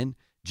doesn't win.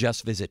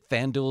 Just visit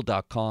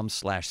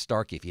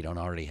FanDuel.com/Starkey if you don't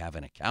already have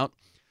an account.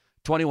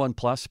 21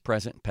 plus,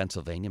 present in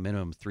Pennsylvania.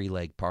 Minimum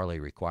 3-leg parlay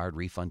required.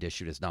 Refund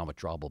issued as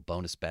non-withdrawable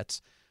bonus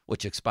bets,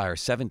 which expire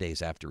 7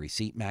 days after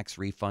receipt. Max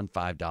refund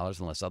 $5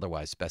 unless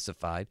otherwise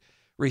specified.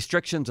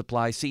 Restrictions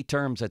apply. See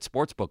terms at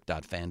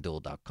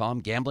sportsbook.fanduel.com.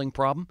 Gambling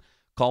problem?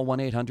 Call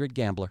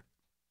 1-800-GAMBLER.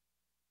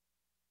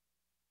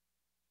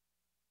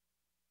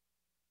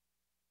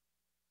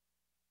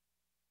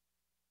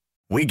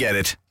 We get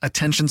it.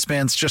 Attention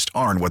spans just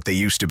aren't what they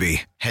used to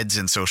be. Heads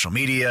in social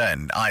media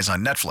and eyes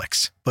on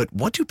Netflix. But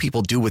what do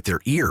people do with their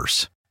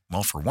ears?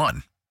 Well, for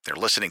one, they're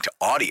listening to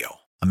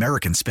audio.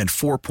 Americans spend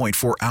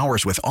 4.4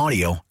 hours with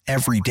audio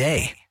every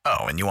day. Oh,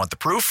 and you want the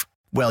proof?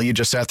 Well, you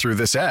just sat through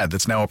this ad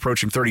that's now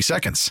approaching 30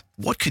 seconds.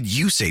 What could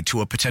you say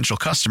to a potential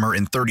customer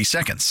in 30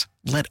 seconds?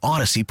 Let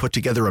Odyssey put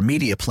together a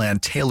media plan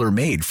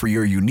tailor-made for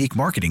your unique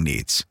marketing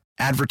needs.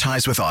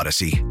 Advertise with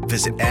Odyssey.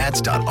 Visit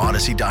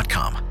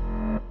ads.odyssey.com.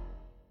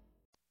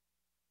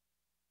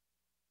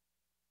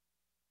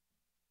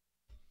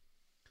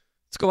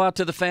 Let's go out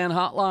to the fan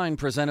hotline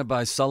presented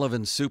by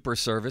Sullivan Super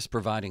Service,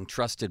 providing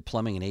trusted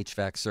plumbing and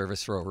HVAC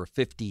service for over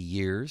 50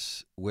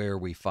 years, where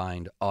we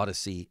find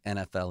Odyssey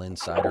NFL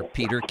insider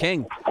Peter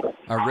King,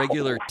 our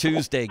regular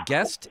Tuesday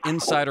guest.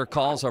 Insider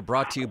calls are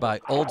brought to you by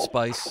Old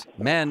Spice.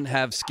 Men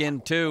have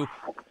skin too.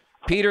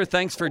 Peter,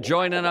 thanks for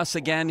joining us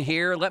again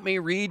here. Let me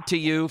read to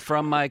you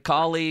from my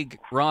colleague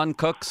Ron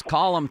Cook's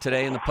column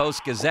today in the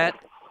Post-Gazette.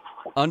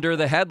 Under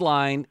the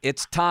headline,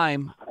 "It's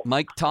Time.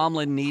 Mike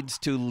Tomlin needs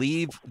to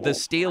leave the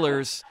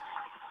Steelers."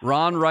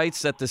 Ron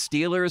writes that the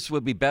Steelers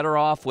would be better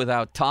off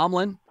without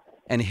Tomlin,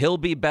 and he'll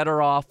be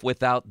better off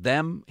without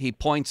them. He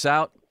points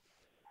out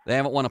they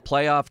haven't won a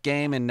playoff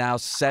game in now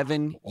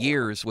 7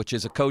 years, which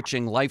is a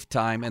coaching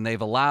lifetime, and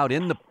they've allowed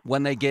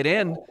when they get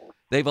in,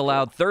 they've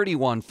allowed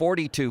 31,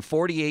 42,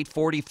 48,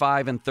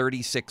 45, and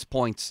 36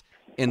 points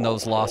in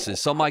those losses.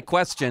 So my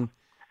question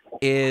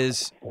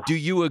is, do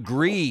you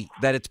agree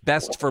that it's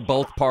best for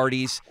both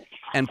parties?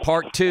 And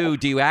part two,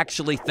 do you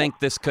actually think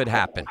this could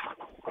happen?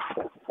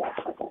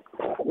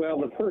 Well,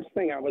 the first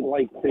thing I would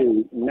like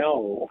to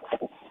know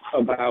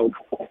about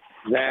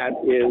that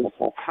is,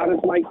 how does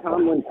Mike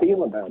Tomlin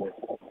feel about it?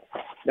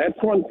 That's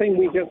one thing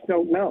we just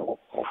don't know.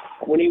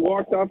 When he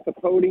walked off the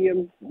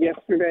podium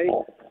yesterday,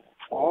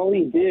 all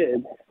he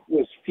did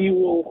was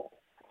fuel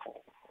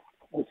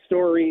the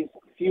stories,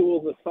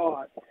 fuel the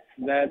thought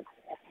that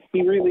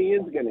he really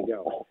is going to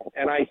go.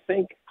 And I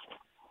think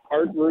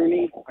Art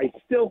Rooney, I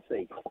still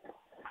think,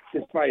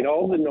 despite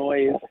all the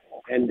noise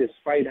and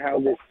despite how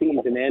this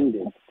season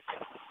ended,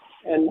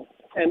 and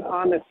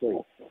honestly,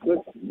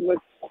 let's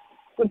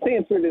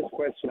answer this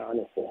question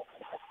honestly.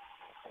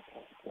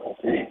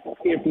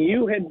 If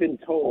you had been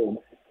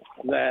told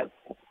that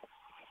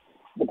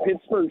the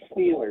Pittsburgh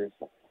Steelers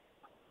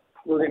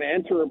were going to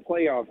enter a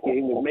playoff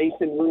game with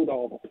Mason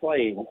Rudolph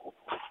playing,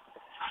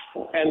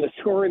 and the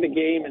score of the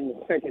game in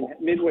the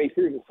midway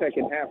through the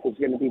second half was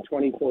going to be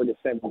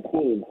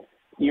 24-17,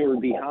 you were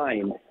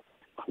behind,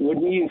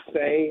 wouldn't you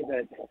say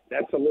that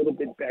that's a little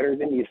bit better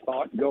than you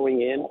thought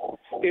going in?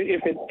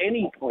 If at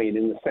any point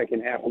in the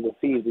second half of the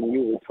season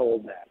you were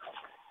told that.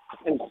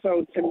 And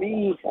so to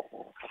me, do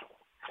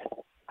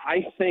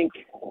I think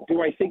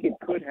it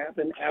could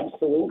happen?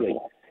 Absolutely.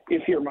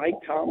 If you're Mike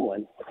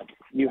Tomlin,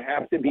 you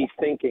have to be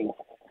thinking,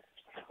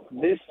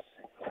 this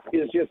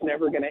is just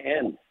never going to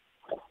end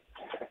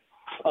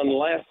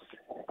unless,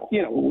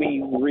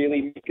 we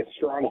really make a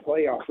strong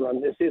playoff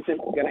run. This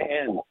isn't going to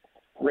end.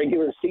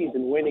 Regular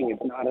season winning is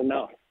not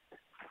enough.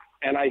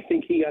 And I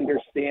think he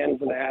understands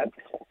that.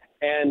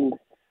 And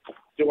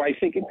Do I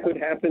think it could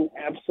happen?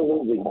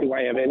 Absolutely. Do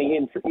I have any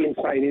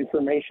inside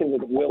information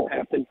that it will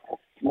happen?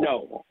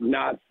 No,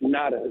 not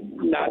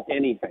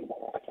anything.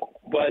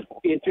 But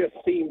it just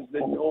seems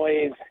the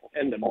noise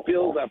and the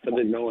buildup of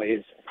the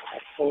noise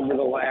over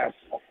the last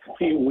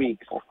few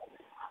weeks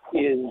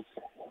is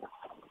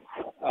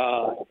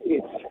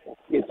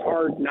it's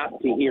hard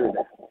not to hear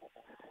that.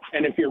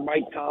 And if you're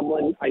Mike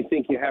Tomlin, I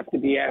think you have to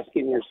be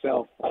asking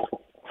yourself,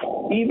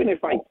 even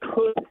if I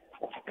could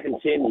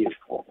continue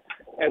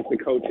as the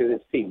coach of this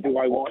team, do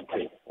I want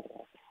to?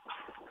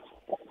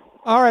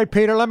 All right,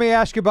 Peter, let me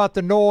ask you about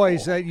the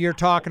noise that you're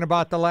talking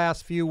about the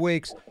last few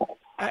weeks.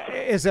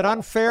 Is it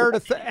unfair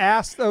to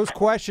ask those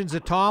questions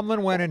of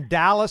Tomlin when in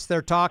Dallas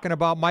they're talking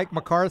about Mike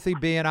McCarthy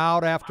being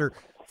out after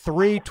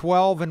 3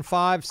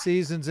 12-5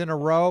 seasons in a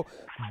row?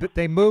 But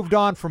they moved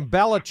on from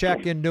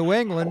Belichick in New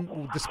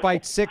England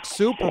despite 6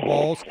 Super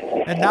Bowls,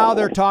 and now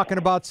they're talking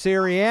about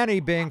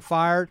Sirianni being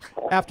fired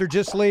after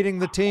just leading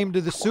the team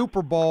to the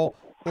Super Bowl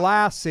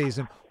last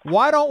season.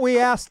 Why don't we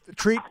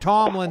treat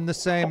Tomlin the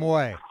same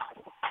way?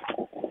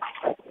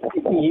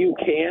 You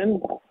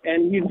can,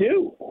 and you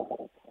do.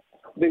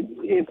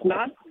 It's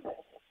not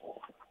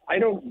 – I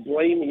don't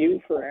blame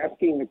you for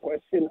asking the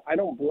question. I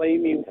don't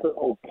blame you for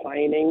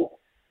opining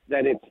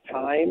that it's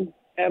time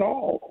at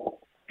all,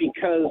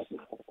 because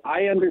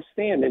I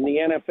understand in the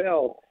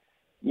NFL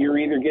you're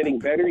either getting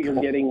better,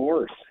 you're getting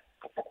worse.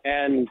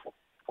 And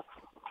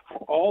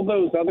all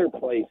those other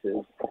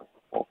places,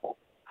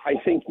 I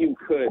think you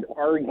could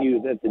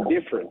argue that the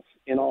difference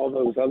in all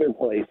those other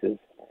places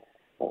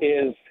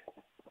is,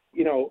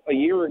 you know, a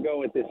year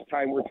ago at this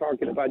time, we're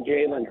talking about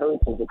Jalen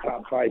Hurts as a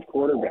top 5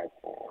 quarterback.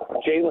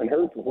 Jalen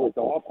Hurts has looked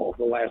awful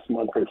the last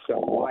month or so.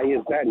 Why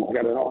is that? He's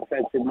got an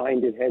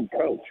offensive-minded head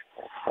coach.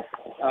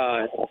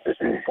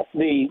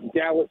 The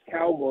Dallas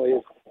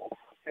Cowboys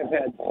have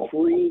had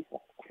 3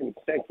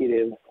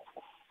 consecutive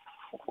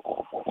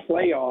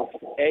playoff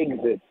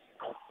exits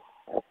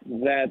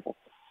that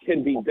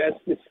can be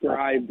best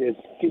described as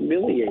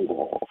humiliating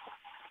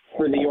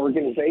for the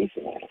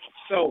organization.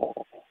 So,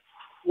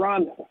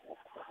 Ron,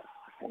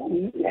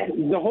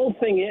 the whole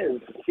thing is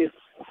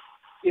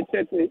it's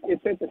at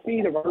the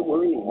feet of Art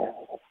Rooney now.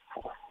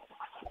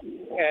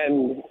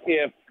 And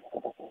if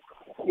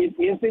it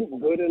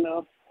isn't good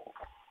enough,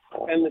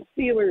 and the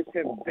Steelers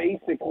have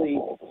basically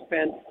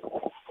spent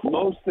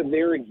most of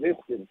their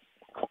existence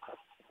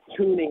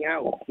tuning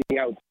out the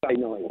outside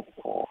noise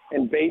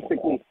and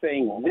basically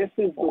saying, this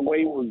is the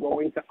way we're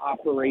going to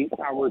operate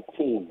our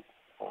team.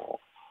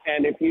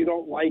 And if you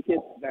don't like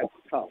it, that's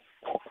tough.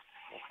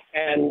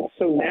 And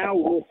so now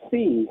we'll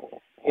see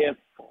if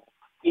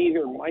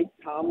either Mike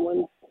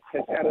Tomlin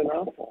has had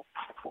enough,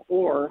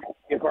 or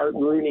if Art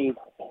Rooney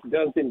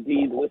does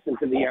indeed listen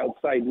to the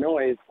outside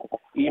noise,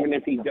 even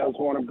if he does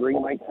want to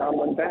bring Mike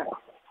Tomlin back.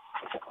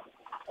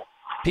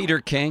 Peter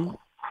King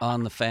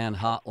on the Fan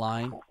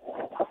Hotline.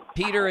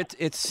 Peter,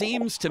 it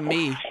seems to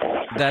me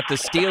that the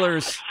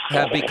Steelers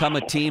have become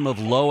a team of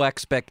low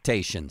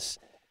expectations.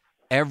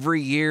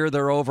 Every year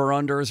their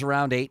over-under is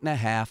around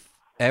 8.5.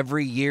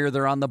 Every year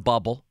they're on the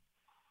bubble.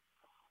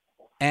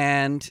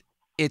 And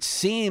it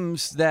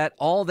seems that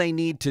all they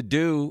need to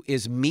do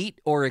is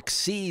meet or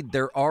exceed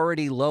their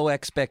already low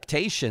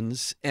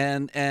expectations.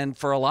 And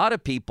for a lot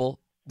of people,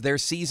 their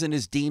season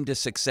is deemed a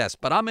success.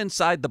 But I'm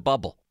inside the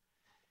bubble.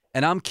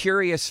 And I'm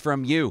curious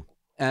from you,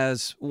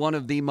 as one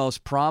of the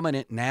most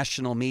prominent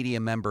national media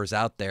members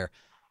out there,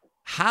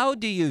 how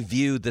do you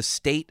view the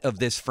state of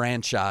this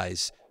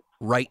franchise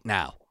right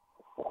now?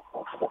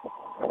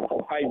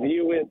 I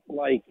view it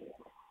like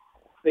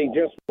they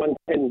just won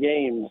 10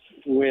 games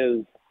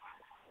with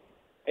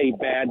a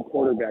bad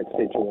quarterback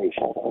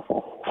situation.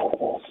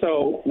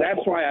 So that's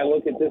why I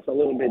look at this a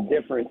little bit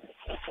different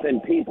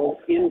than people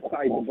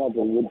inside the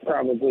bubble would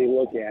probably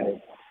look at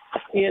it,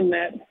 in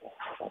that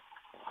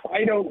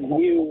I don't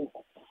view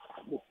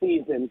the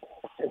season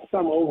as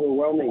some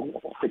overwhelming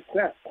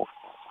success.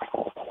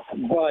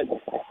 But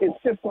it's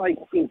just like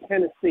in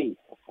Tennessee,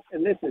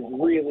 and this is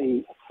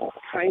really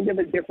kind of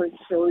a different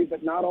story,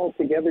 but not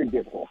altogether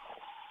different.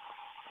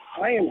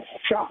 I am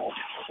shocked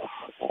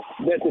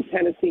that the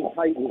Tennessee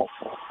Titans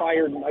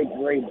fired Mike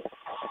Vrabel.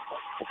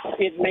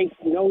 It makes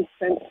no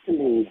sense to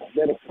me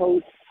that a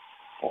coach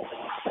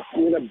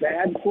with a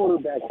bad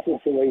quarterback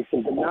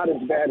situation, but not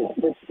as bad as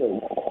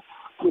Pittsburgh,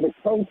 with a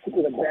coach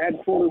with a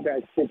bad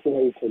quarterback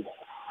situation,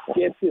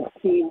 gets his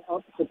team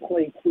up to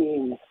play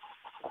teams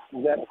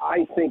that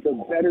I think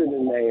are better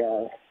than they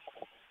are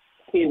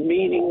in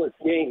meaningless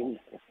games,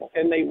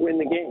 and they win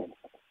the game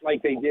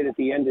like they did at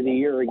the end of the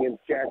year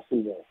against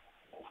Jacksonville.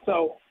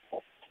 So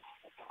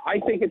I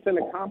think it's an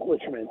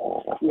accomplishment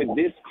with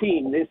this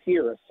team this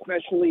year,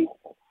 especially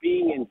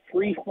being in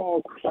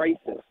free-fall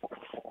crisis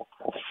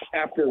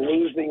after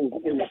losing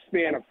in the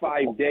span of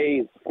 5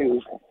 days to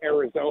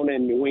Arizona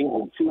and New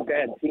England, 2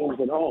 bad teams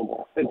at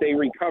home, that they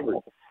recovered.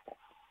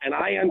 And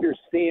I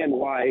understand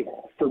why,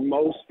 for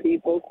most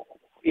people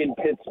in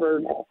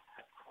Pittsburgh,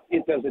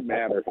 it doesn't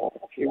matter.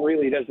 It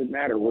really doesn't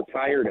matter. We're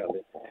tired of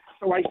it.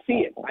 So I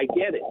see it. I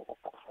get it.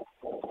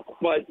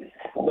 But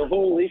the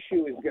whole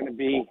issue is going to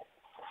be,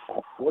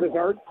 what does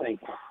Art think?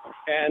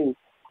 And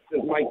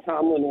does Mike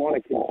Tomlin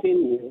want to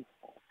continue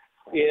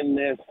in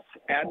this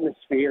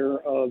atmosphere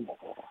of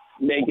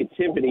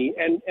negativity?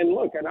 And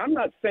look, and I'm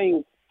not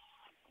saying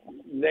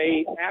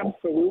they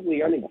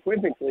absolutely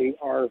unequivocally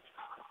are,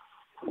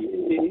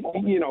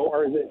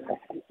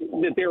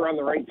 that they're on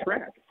the right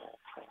track.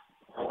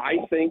 I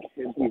think,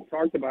 as we've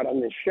talked about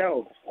on this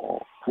show,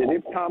 that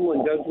if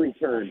Tomlin does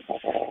return,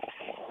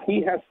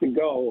 he has to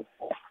go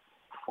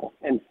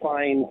and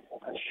find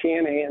a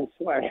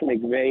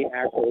Shanahan/McVay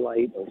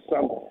acolyte or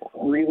some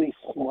really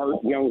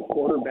smart young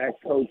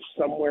quarterback coach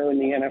somewhere in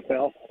the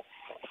NFL.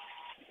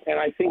 And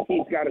I think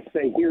he's got to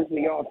say, here's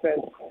the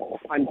offense.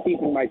 I'm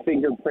keeping my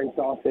fingerprints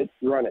off it.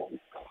 Run it.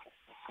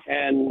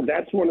 And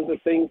that's one of the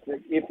things that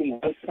if he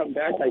does come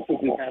back, I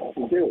think he has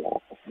to do.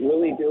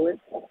 Will he do it?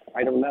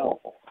 I don't know.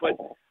 But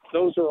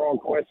those are all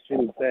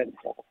questions that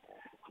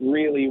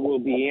really will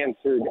be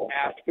answered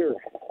after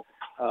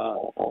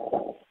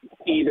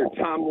either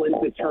Tomlin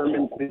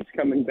determines he's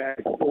coming back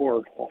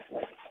or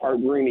Art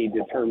Rooney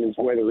determines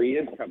whether he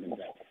is coming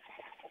back.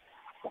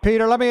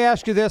 Peter, let me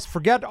ask you this.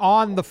 Forget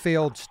on the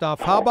field stuff.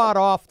 How about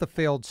off the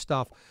field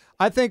stuff?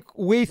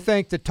 We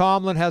think that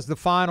Tomlin has the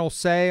final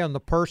say on the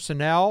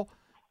personnel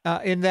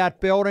in that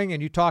building,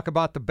 and you talk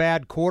about the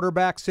bad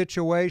quarterback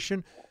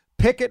situation.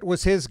 Pickett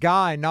was his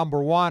guy,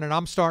 number one, and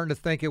I'm starting to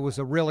think it was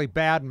a really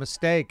bad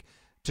mistake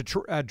to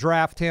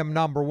draft him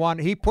number one.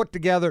 He put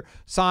together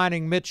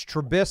signing Mitch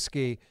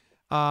Trubisky.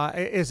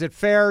 Is it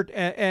fair?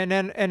 And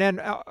then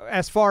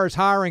as far as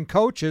hiring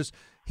coaches,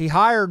 he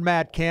hired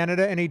Matt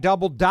Canada, and he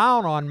doubled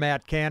down on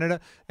Matt Canada.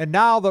 And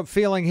now the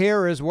feeling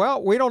here is,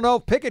 well, we don't know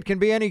if Pickett can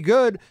be any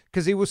good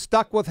because he was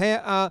stuck with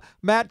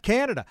Matt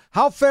Canada.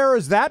 How fair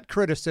is that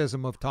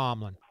criticism of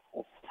Tomlin?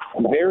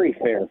 Very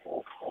fair.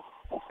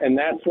 And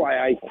that's why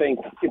I think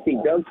if he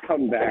does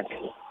come back,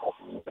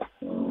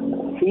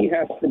 he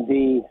has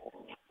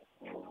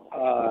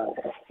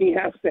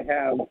to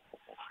have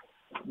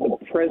the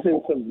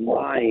presence of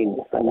mind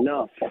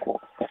enough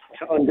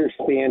to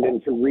understand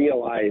and to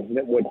realize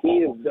that what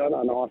he has done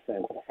on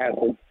offense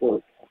hasn't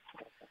worked.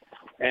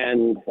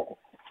 And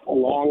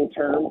long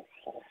term,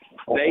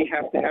 they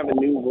have to have a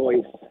new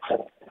voice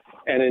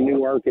and a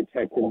new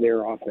architect of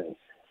their offense.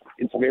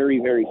 It's very,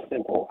 very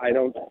simple. I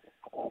don't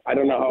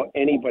know how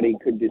anybody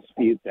could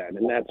dispute that.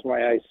 And that's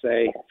why I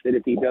say that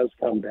if he does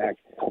come back,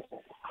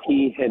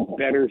 he had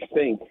better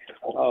think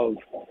of,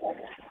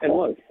 and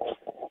look,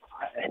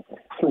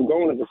 from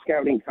going to the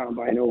scouting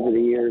combine over the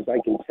years, I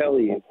can tell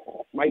you,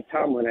 Mike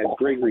Tomlin has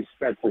great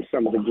respect for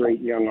some of the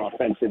great young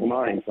offensive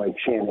minds like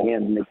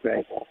Shanahan and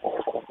McVay.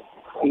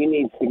 He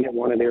needs to get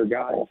one of their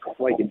guys,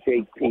 like a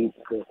Jake Peets,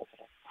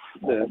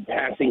 the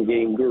passing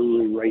game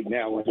guru right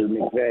now under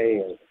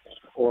McVay,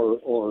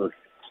 or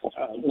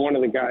one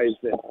of the guys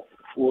that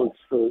works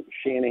for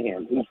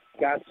Shanahan. He's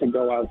got to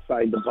go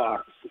outside the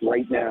box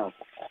right now,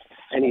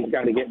 and he's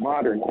got to get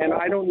modern. And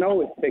I don't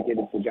know if Pickett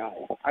is the guy.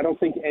 I don't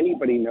think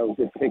anybody knows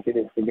if Pickett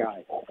is the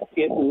guy.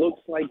 It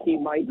looks like he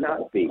might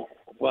not be,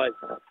 but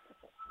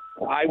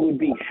I would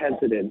be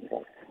hesitant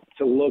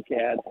to look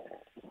at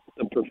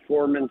the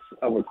performance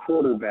of a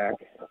quarterback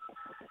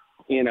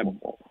in a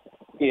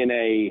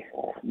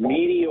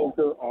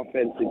mediocre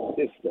offensive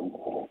system.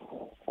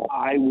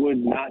 I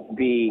would not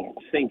be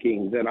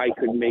thinking that I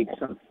could make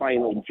some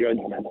final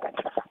judgment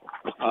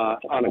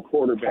on a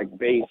quarterback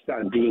based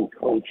on being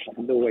coached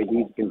the way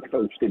he's been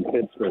coached in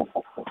Pittsburgh.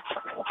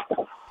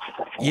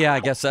 Yeah, I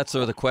guess that's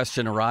where the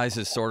question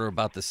arises sort of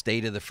about the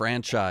state of the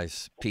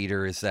franchise,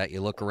 Peter, is that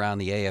you look around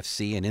the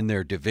AFC and in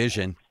their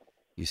division,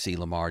 you see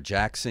Lamar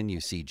Jackson,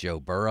 you see Joe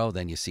Burrow,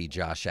 then you see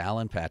Josh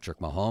Allen, Patrick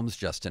Mahomes,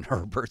 Justin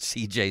Herbert,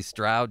 C.J.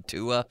 Stroud,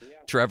 Tua,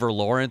 Trevor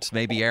Lawrence,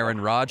 maybe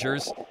Aaron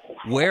Rodgers.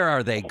 Where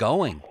are they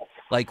going?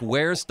 Like,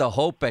 where's the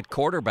hope at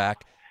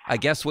quarterback? I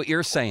guess what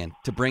you're saying,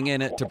 to bring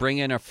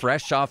in a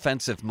fresh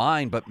offensive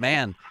mind, but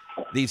man,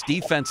 these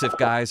defensive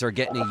guys are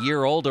getting a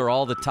year older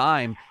all the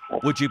time.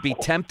 Would you be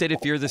tempted,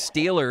 if you're the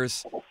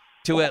Steelers,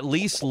 to at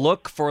least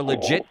look for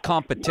legit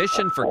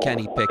competition for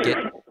Kenny Pickett?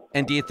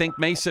 And do you think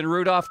Mason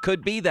Rudolph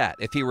could be that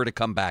if he were to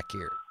come back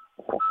here?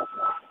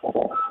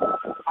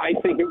 I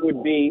think it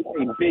would be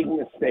a big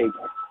mistake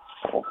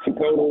to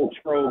go to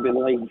Latrobe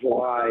in late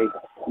July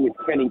with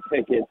Kenny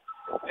Pickett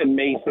and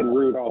Mason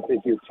Rudolph as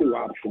your two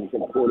options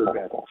at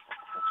quarterback.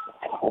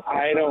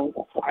 I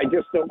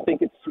just don't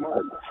think it's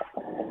smart.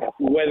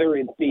 Whether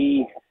it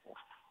be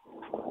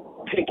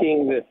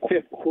picking the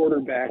fifth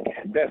quarterback,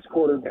 best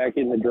quarterback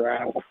in the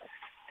draft,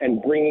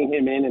 and bringing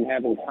him in and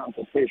having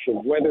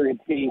competition, whether it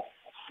be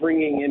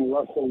bringing in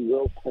Russell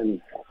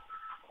Wilson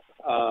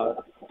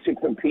to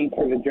compete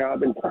for the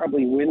job and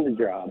probably win the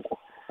job.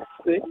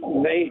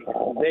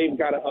 They've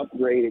got to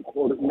upgrade at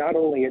not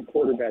only at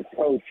quarterback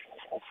coach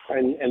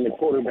and the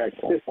quarterback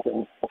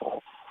system.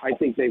 I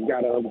think they've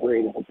got to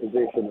upgrade at the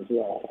position as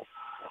well.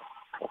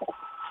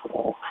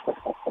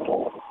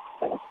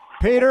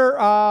 Peter,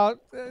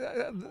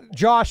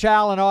 Josh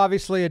Allen,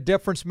 obviously a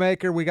difference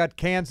maker. We got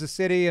Kansas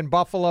City and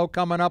Buffalo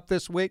coming up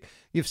this week.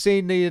 You've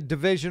seen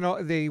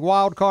the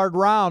wild card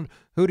round.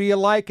 Who do you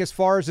like as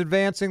far as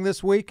advancing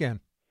this weekend?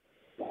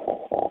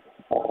 You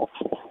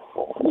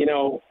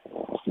know,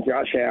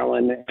 Josh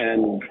Allen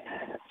and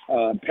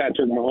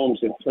Patrick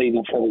Mahomes have played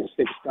each other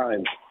 6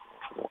 times.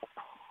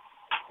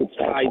 It's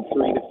tied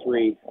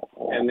 3-3,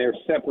 and they're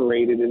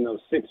separated in those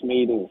 6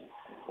 meetings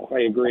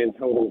by a grand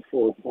total of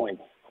 4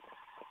 points.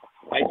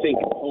 I think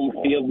home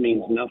field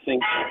means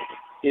nothing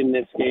in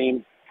this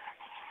game.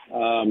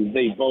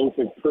 They both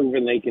have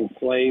proven they can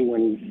play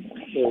when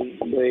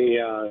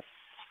the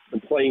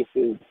place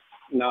is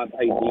not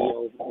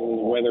ideal and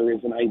the weather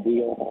isn't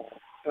ideal.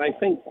 And I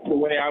think the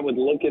way I would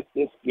look at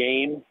this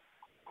game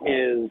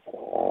is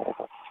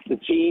the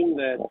team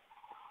that,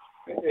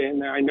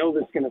 and I know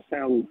this is going to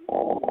sound,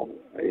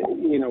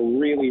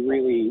 really,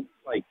 really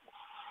like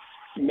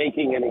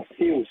making an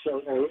excuse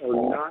or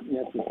not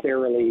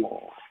necessarily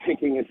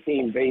picking a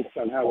team based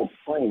on how it's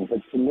playing.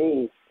 But to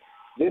me,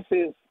 this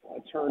is a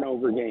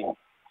turnover game.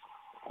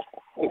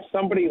 If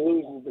somebody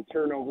loses the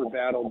turnover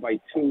battle by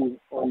 2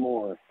 or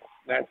more,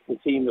 that's the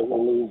team that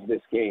will lose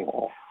this game.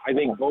 I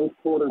think both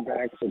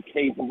quarterbacks are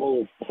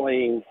capable of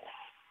playing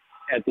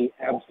at the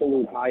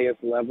absolute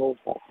highest level,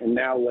 and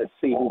now let's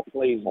see who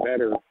plays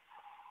better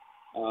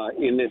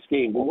in this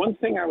game. But one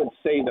thing I would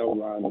say, though,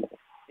 Ron,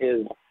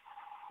 is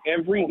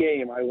every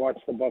game I watch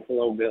the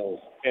Buffalo Bills,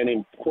 and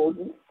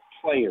important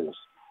players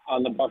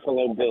on the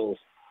Buffalo Bills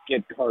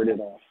get carted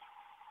off.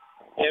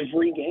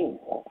 Every game.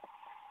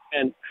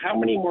 And how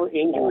many more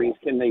injuries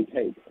can they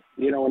take?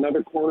 You know,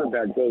 another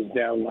cornerback goes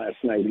down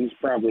last night. He's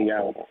probably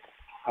out,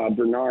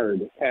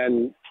 Bernard.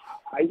 And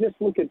I just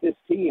look at this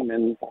team,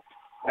 and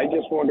I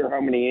just wonder how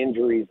many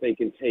injuries they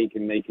can take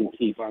and they can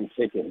keep on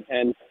ticking.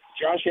 And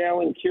Josh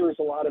Allen cures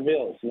a lot of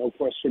ills, no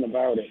question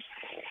about it.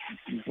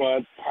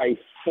 But I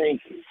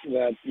think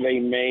that they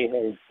may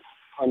have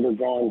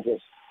undergone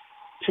just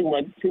too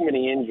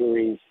many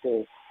injuries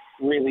to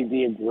really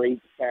be a great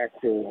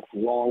factor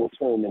long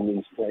term in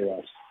these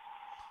playoffs.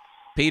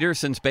 Peter,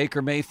 since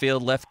Baker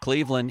Mayfield left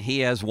Cleveland, he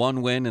has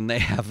 1 win and they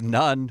have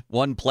none.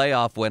 1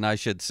 playoff win, I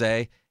should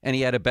say. And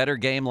he had a better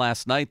game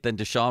last night than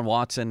Deshaun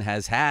Watson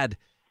has had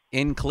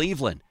in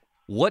Cleveland.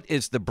 What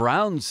is the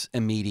Browns'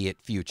 immediate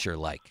future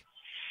like?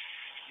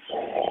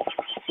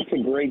 It's a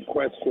great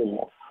question.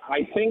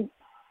 I think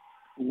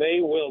they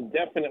will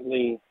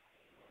definitely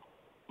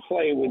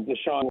play with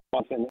Deshaun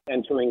Watson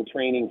entering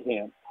training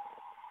camp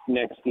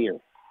next year.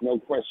 No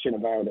question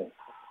about it.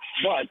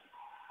 But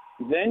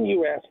then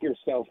you ask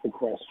yourself the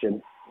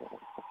question,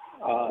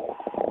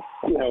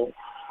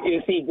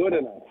 is he good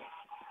enough?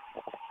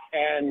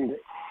 And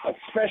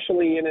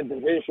especially in a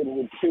division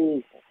with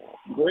 2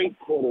 great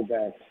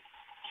quarterbacks,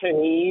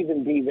 can he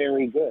even be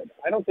very good?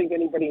 I don't think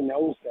anybody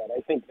knows that.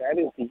 I think that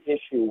is the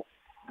issue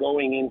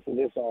going into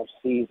this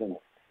offseason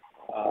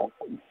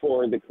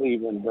for the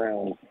Cleveland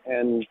Browns.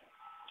 And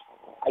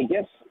I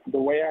guess the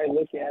way I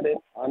look at it,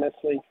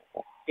 honestly,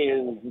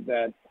 is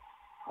that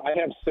I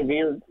have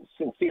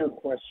sincere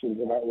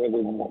questions about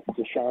whether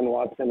Deshaun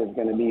Watson is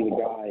going to be the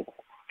guy.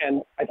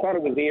 And I thought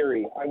it was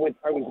eerie. I was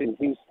in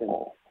Houston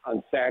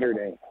on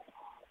Saturday,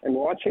 and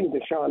watching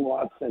Deshaun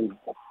Watson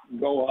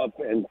go up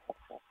and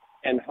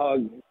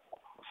hug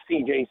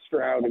C.J.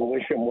 Stroud and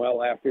wish him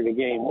well after the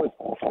game was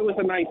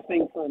a nice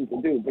thing for him to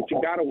do. But you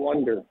got to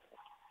wonder.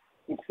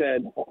 He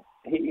said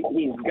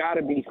he's got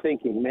to be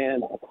thinking,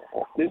 man,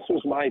 this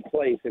was my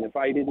place, and if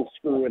I didn't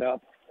screw it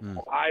up,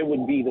 I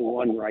would be the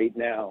one right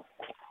now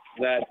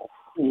that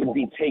would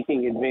be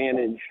taking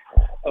advantage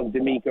of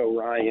DeMeco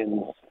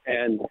Ryans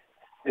and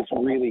this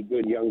really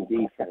good young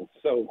defense.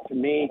 So to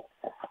me,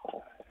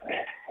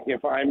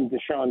 if I'm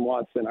Deshaun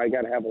Watson, I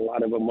got to have a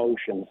lot of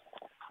emotions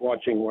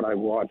watching what I've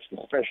watched,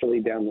 especially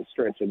down the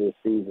stretch of this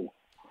season.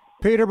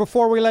 Peter,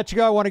 before we let you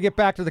go, I want to get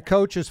back to the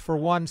coaches for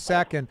 1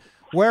 second.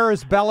 Where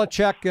is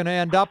Belichick going to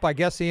end up? I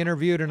guess he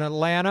interviewed in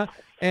Atlanta.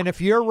 And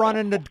if you're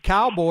running the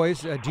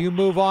Cowboys, do you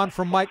move on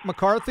from Mike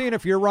McCarthy? And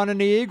if you're running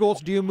the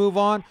Eagles, do you move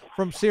on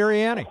from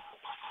Sirianni?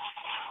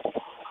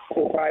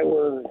 If I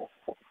were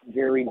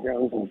Jerry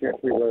Jones and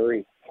Jeffrey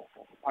Lurie,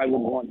 I would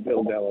want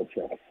Bill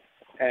Belichick.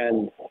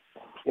 And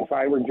if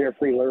I were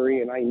Jeffrey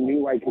Lurie and I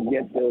knew I could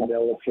get Bill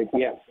Belichick,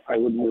 yes, I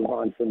would move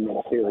on from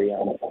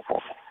Sirianni.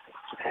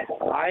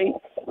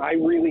 I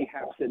really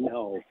have to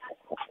know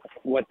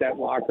what that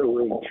locker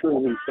room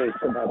truly thinks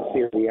about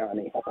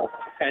Sirianni.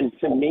 And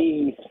to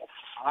me,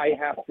 I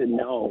have to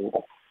know.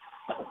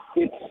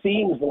 It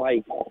seems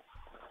like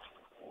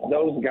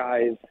those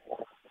guys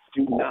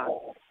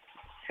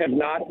have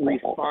not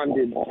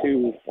responded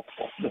to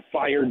the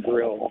fire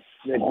drill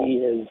that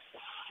he has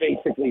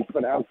basically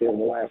put out there the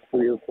last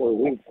 3 or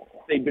 4 weeks.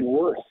 They've been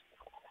worse.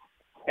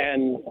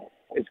 And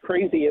as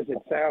crazy as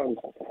it sounds,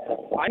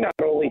 I not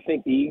only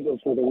think the Eagles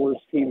were the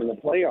worst team in the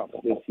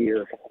playoffs this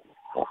year,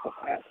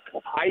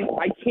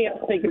 I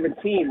can't think of a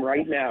team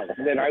right now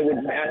that I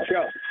would match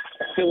up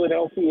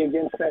Philadelphia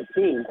against that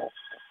team.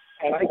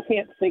 And I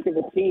can't think of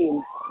a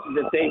team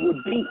that they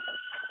would beat.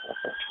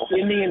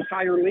 in the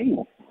entire league.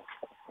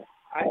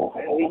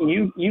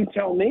 You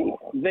tell me.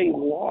 They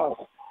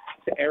lost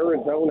to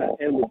Arizona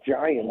and the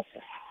Giants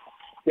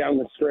down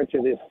the stretch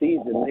of this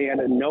season. They had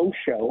a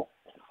no-show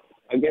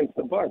against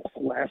the Bucs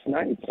last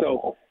night.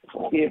 So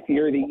if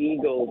you're the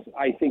Eagles,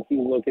 I think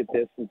you look at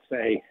this and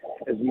say,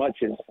 as much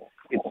as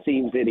it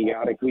seems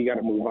idiotic, we got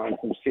to move on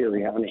from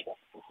Sirianni.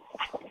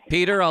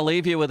 Peter, I'll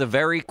leave you with a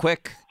very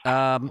quick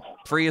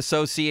free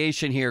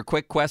association here.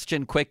 Quick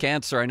question, quick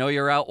answer. I know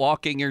you're out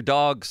walking your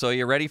dog, so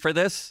you ready for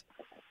this?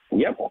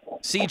 Yep.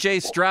 C.J.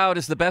 Stroud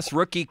is the best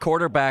rookie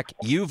quarterback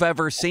you've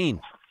ever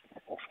seen.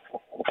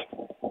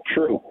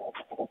 True.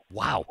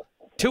 Wow.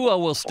 Tua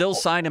will still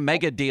sign a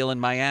mega deal in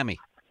Miami.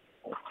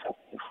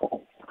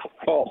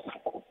 False.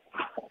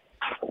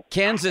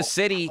 Kansas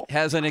City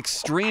has an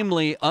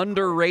extremely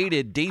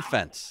underrated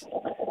defense.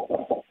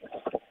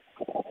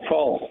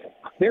 False.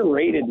 They're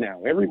rated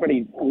now.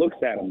 Everybody looks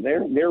at them.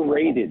 They're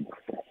rated.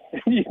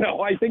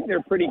 I think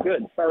they're pretty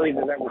good. Sorry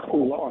that was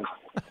too long.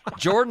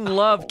 Jordan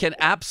Love can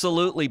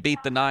absolutely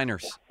beat the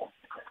Niners.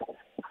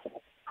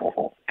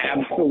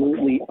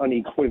 Absolutely,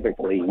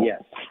 unequivocally,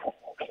 yes.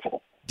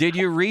 Did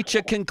you reach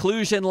a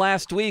conclusion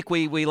last week?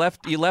 You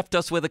left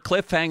us with a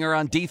cliffhanger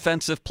on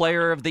Defensive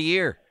Player of the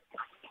Year.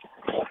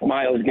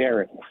 Myles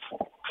Garrett.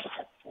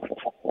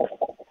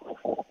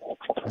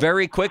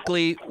 Very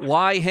quickly,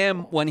 why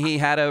him when he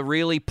had a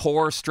really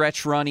poor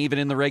stretch run even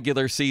in the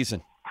regular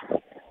season?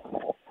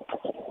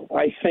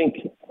 I think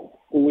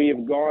we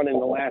have gone in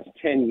the last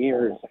 10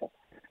 years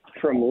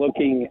from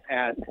looking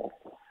at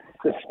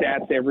the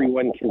stats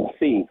everyone can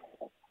see,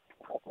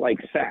 like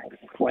sacks,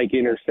 like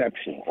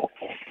interceptions,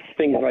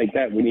 things like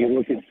that, when you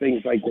look at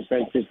things like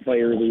Defensive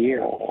Player of the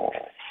Year.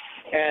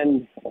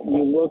 And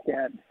you look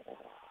at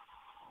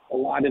a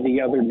lot of the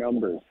other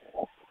numbers.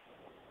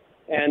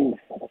 And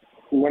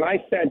when I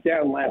sat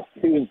down last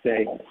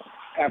Tuesday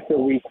after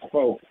we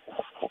spoke,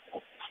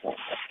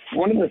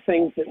 one of the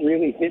things that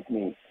really hit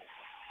me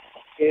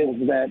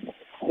is that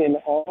in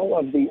all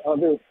of the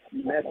other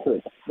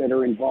metrics that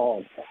are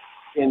involved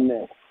in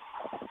this,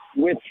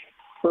 which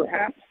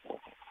perhaps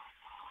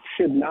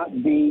should not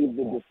be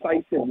the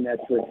decisive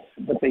metrics,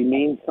 but they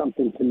mean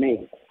something to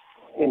me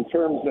in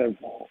terms of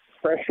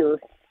pressure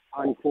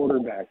on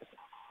quarterbacks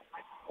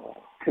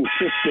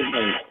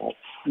consistently,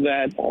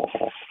 that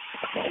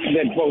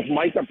both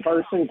Micah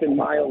Parsons and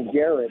Myles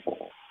Garrett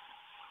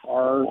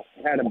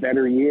had a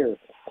better year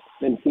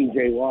than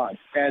T.J. Watt.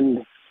 And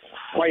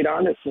quite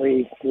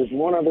honestly, there's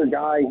one other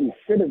guy who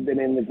should have been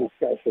in the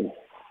discussion,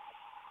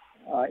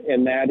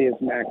 and that is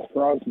Max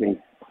Crosby.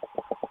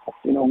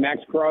 Max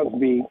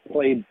Crosby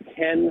played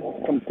 10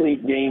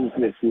 complete games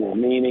this year,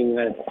 meaning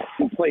that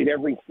he played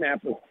every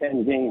snap of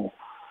 10 games.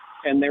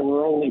 And there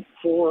were only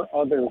 4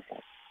 other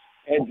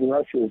edge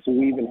rushers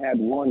who even had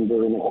one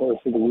during the course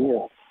of the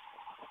year.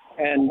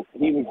 And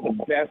he was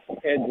the best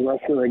edge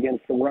rusher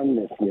against the run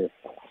this year.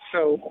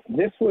 So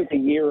this was a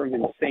year of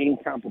insane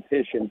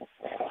competition,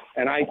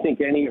 and I think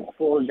any of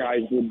 4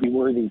 guys would be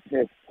worthy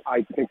picks.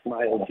 I picked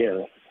Myles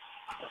Garrett.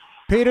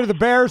 Peter, the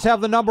Bears have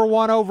the number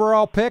 1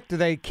 overall pick. Do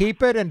they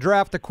keep it and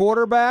draft a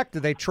quarterback? Do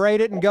they trade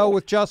it and go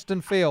with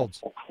Justin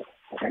Fields?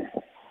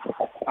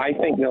 I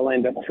think they'll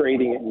end up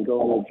trading it and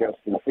going with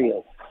Justin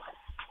Fields.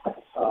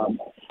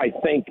 I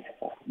think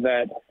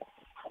that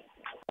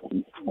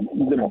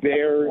the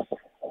Bears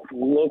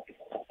look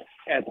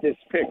at this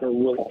pick, or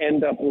will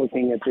end up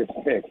looking at this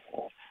pick,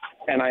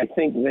 and I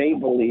think they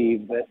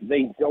believe that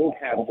they don't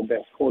have the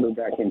best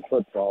quarterback in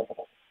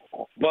football.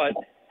 But,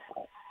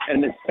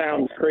 and this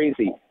sounds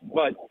crazy,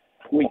 but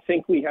we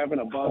think we have an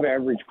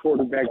above-average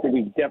quarterback that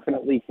we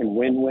definitely can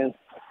win with.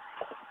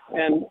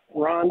 And,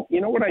 Ron,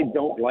 you know what I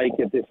don't like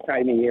at this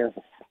time of year?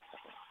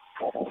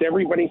 It's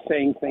everybody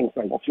saying things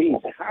like, geez,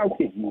 how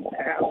could you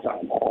pass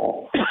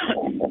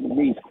on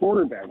these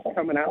quarterbacks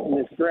coming out in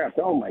this draft?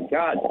 Oh, my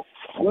God,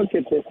 look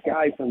at this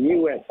guy from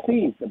USC.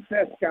 He's the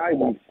best guy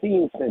we've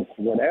seen since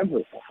whatever.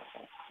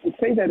 We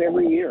say that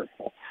every year.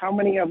 How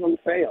many of them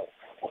fail?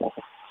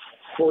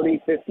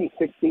 40, 50,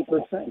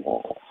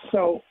 60%.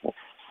 So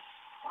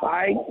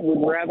I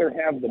would rather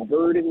have the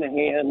bird in the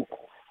hand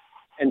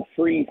and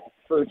 3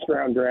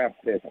 first-round draft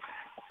picks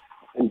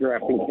than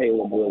drafting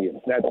Caleb Williams.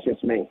 That's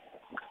just me.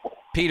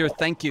 Peter,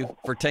 thank you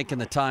for taking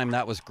the time.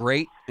 That was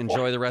great.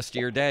 Enjoy the rest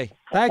of your day.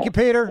 Thank you,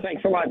 Peter.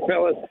 Thanks a lot,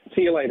 fellas.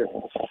 See you later.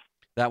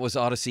 That was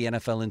Odyssey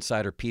NFL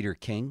insider Peter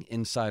King.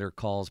 Insider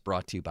Calls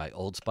brought to you by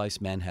Old Spice.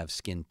 Men have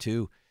skin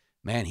too.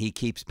 Man, he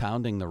keeps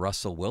pounding the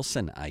Russell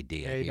Wilson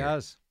idea Yeah, he here.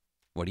 does.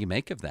 What do you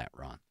make of that,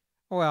 Ron?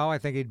 Well, I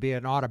think he'd be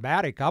an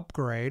automatic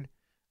upgrade.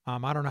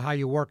 I don't know how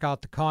you work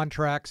out the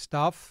contract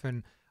stuff,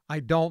 and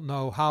I don't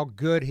know how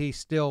good he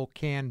still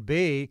can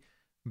be.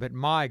 But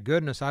my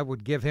goodness, I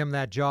would give him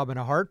that job in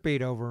a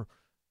heartbeat over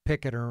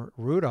Pickett or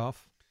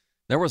Rudolph.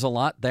 There was a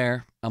lot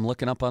there. I'm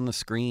looking up on the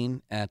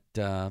screen at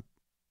Good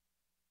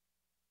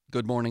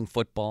Morning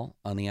Football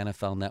on the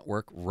NFL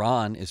Network.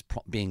 Ron is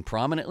being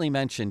prominently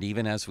mentioned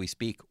even as we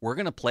speak. We're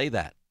going to play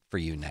that for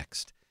you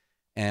next.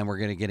 And we're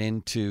going to get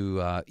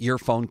into your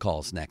phone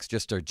calls next.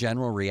 Just our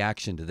general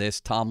reaction to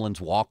this. Tomlin's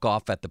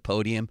walk-off at the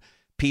podium.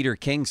 Peter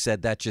King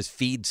said that just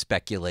feeds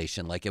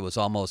speculation, like it was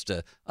almost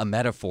a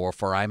metaphor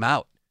for I'm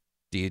out.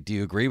 Do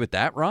you agree with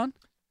that, Ron?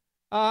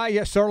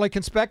 Yeah, certainly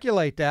can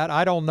speculate that.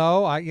 I don't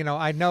know.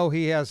 I know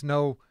he has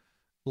no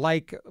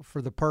like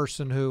for the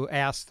person who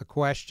asked the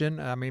question.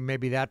 I mean,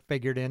 maybe that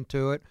figured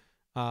into it.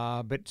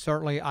 But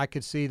certainly I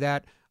could see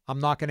that. I'm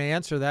not going to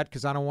answer that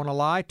because I don't want to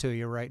lie to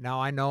you right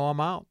now. I know I'm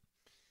out.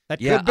 That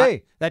could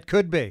be. That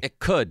could be. It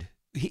could.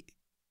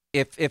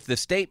 If the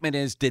statement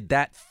is, did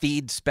that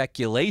feed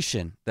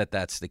speculation that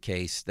that's the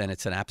case, then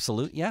it's an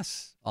absolute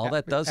yes. All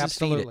that does is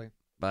feed it.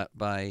 But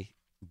by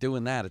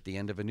doing that at the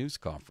end of a news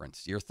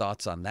conference. Your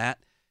thoughts on that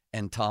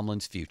and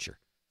Tomlin's future.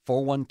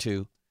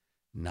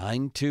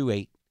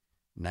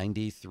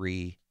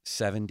 412-928-9370.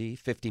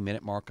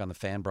 50-minute mark on the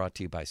Fan, brought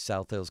to you by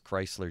South Hills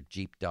Chrysler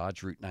Jeep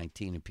Dodge, Route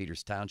 19 in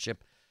Peters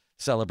Township.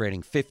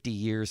 Celebrating 50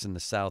 years in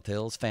the South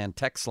Hills. Fan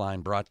text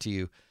line brought to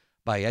you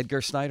by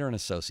Edgar Snyder and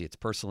Associates,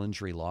 personal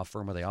injury law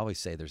firm, where they always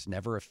say there's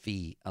never a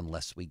fee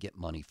unless we get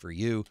money for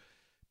you.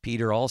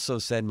 Peter also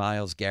said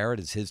Myles Garrett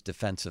is his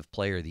Defensive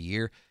Player of the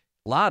Year.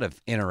 A lot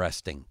of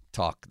interesting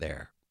talk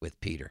there with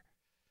Peter.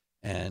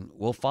 And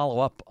we'll follow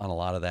up on a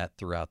lot of that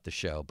throughout the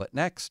show. But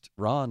next,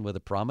 Ron with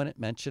a prominent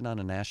mention on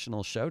a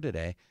national show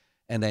today.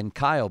 And then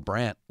Kyle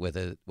Brandt with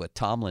a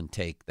Tomlin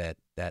take that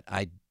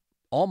I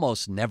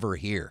almost never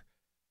hear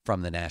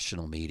from the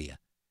national media.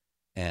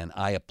 And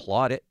I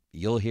applaud it.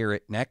 You'll hear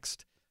it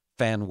next.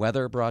 Fan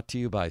weather brought to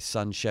you by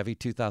Sun Chevy.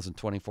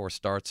 2024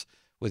 starts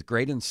with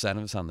great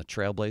incentives on the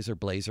Trailblazer,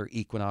 Blazer,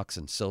 Equinox,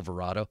 and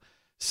Silverado.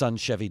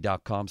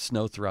 Sunchevy.com.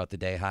 Snow throughout the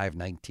day, high of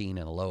 19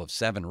 and a low of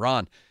 7.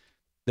 Ron,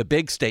 the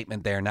big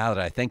statement there, now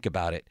that I think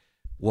about it,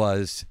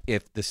 was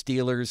if the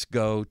Steelers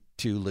go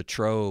to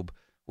Latrobe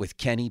with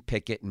Kenny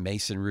Pickett and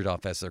Mason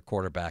Rudolph as their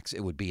quarterbacks,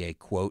 it would be a,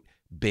 quote,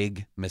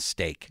 big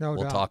mistake.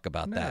 We'll talk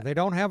about that. They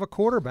don't have a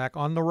quarterback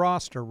on the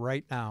roster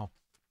right now.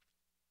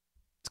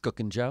 It's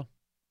Cookin' Joe.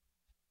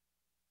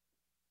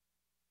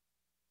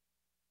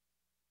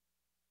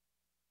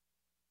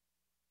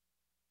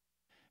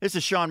 This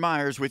is Sean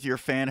Myers with your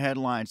fan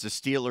headlines. The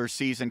Steelers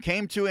season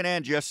came to an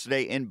end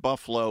yesterday in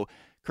Buffalo,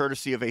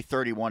 courtesy of a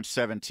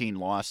 31-17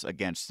 loss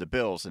against the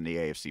Bills in the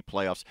AFC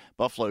playoffs.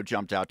 Buffalo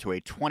jumped out to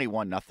a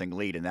 21-0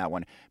 lead in that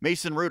one.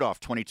 Mason Rudolph,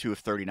 22 of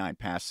 39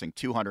 passing,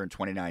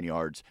 229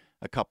 yards,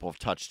 a couple of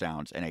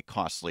touchdowns, and a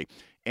costly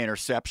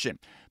interception.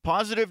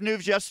 Positive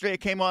news yesterday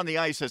came on the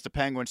ice as the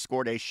Penguins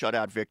scored a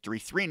shutout victory,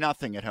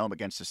 3-0 at home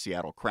against the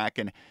Seattle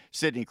Kraken.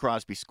 Sidney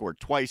Crosby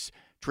scored twice.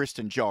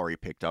 Tristan Jarry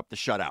picked up the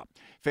shutout.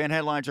 Fan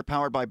headlines are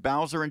powered by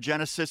Bowser and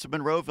Genesis of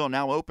Monroeville,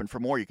 now open. For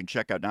more, you can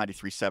check out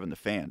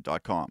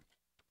 937thefan.com.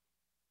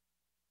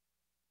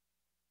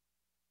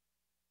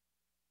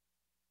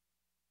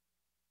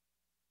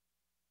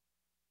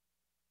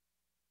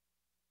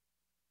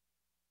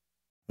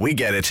 We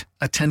get it.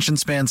 Attention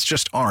spans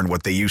just aren't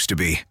what they used to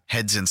be.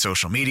 Heads in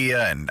social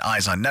media and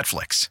eyes on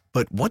Netflix.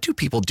 But what do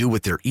people do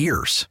with their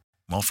ears?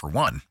 Well, for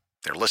one,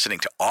 they're listening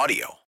to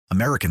audio.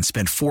 Americans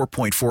spend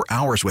 4.4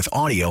 hours with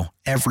audio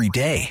every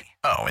day.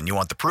 Oh, and you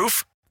want the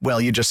proof?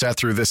 Well, you just sat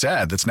through this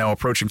ad that's now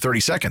approaching 30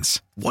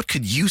 seconds. What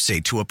could you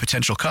say to a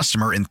potential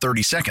customer in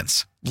 30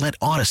 seconds? Let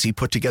Odyssey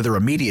put together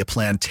a media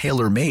plan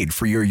tailor-made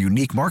for your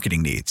unique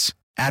marketing needs.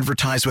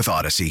 Advertise with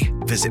Odyssey.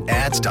 Visit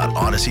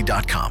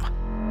ads.odyssey.com.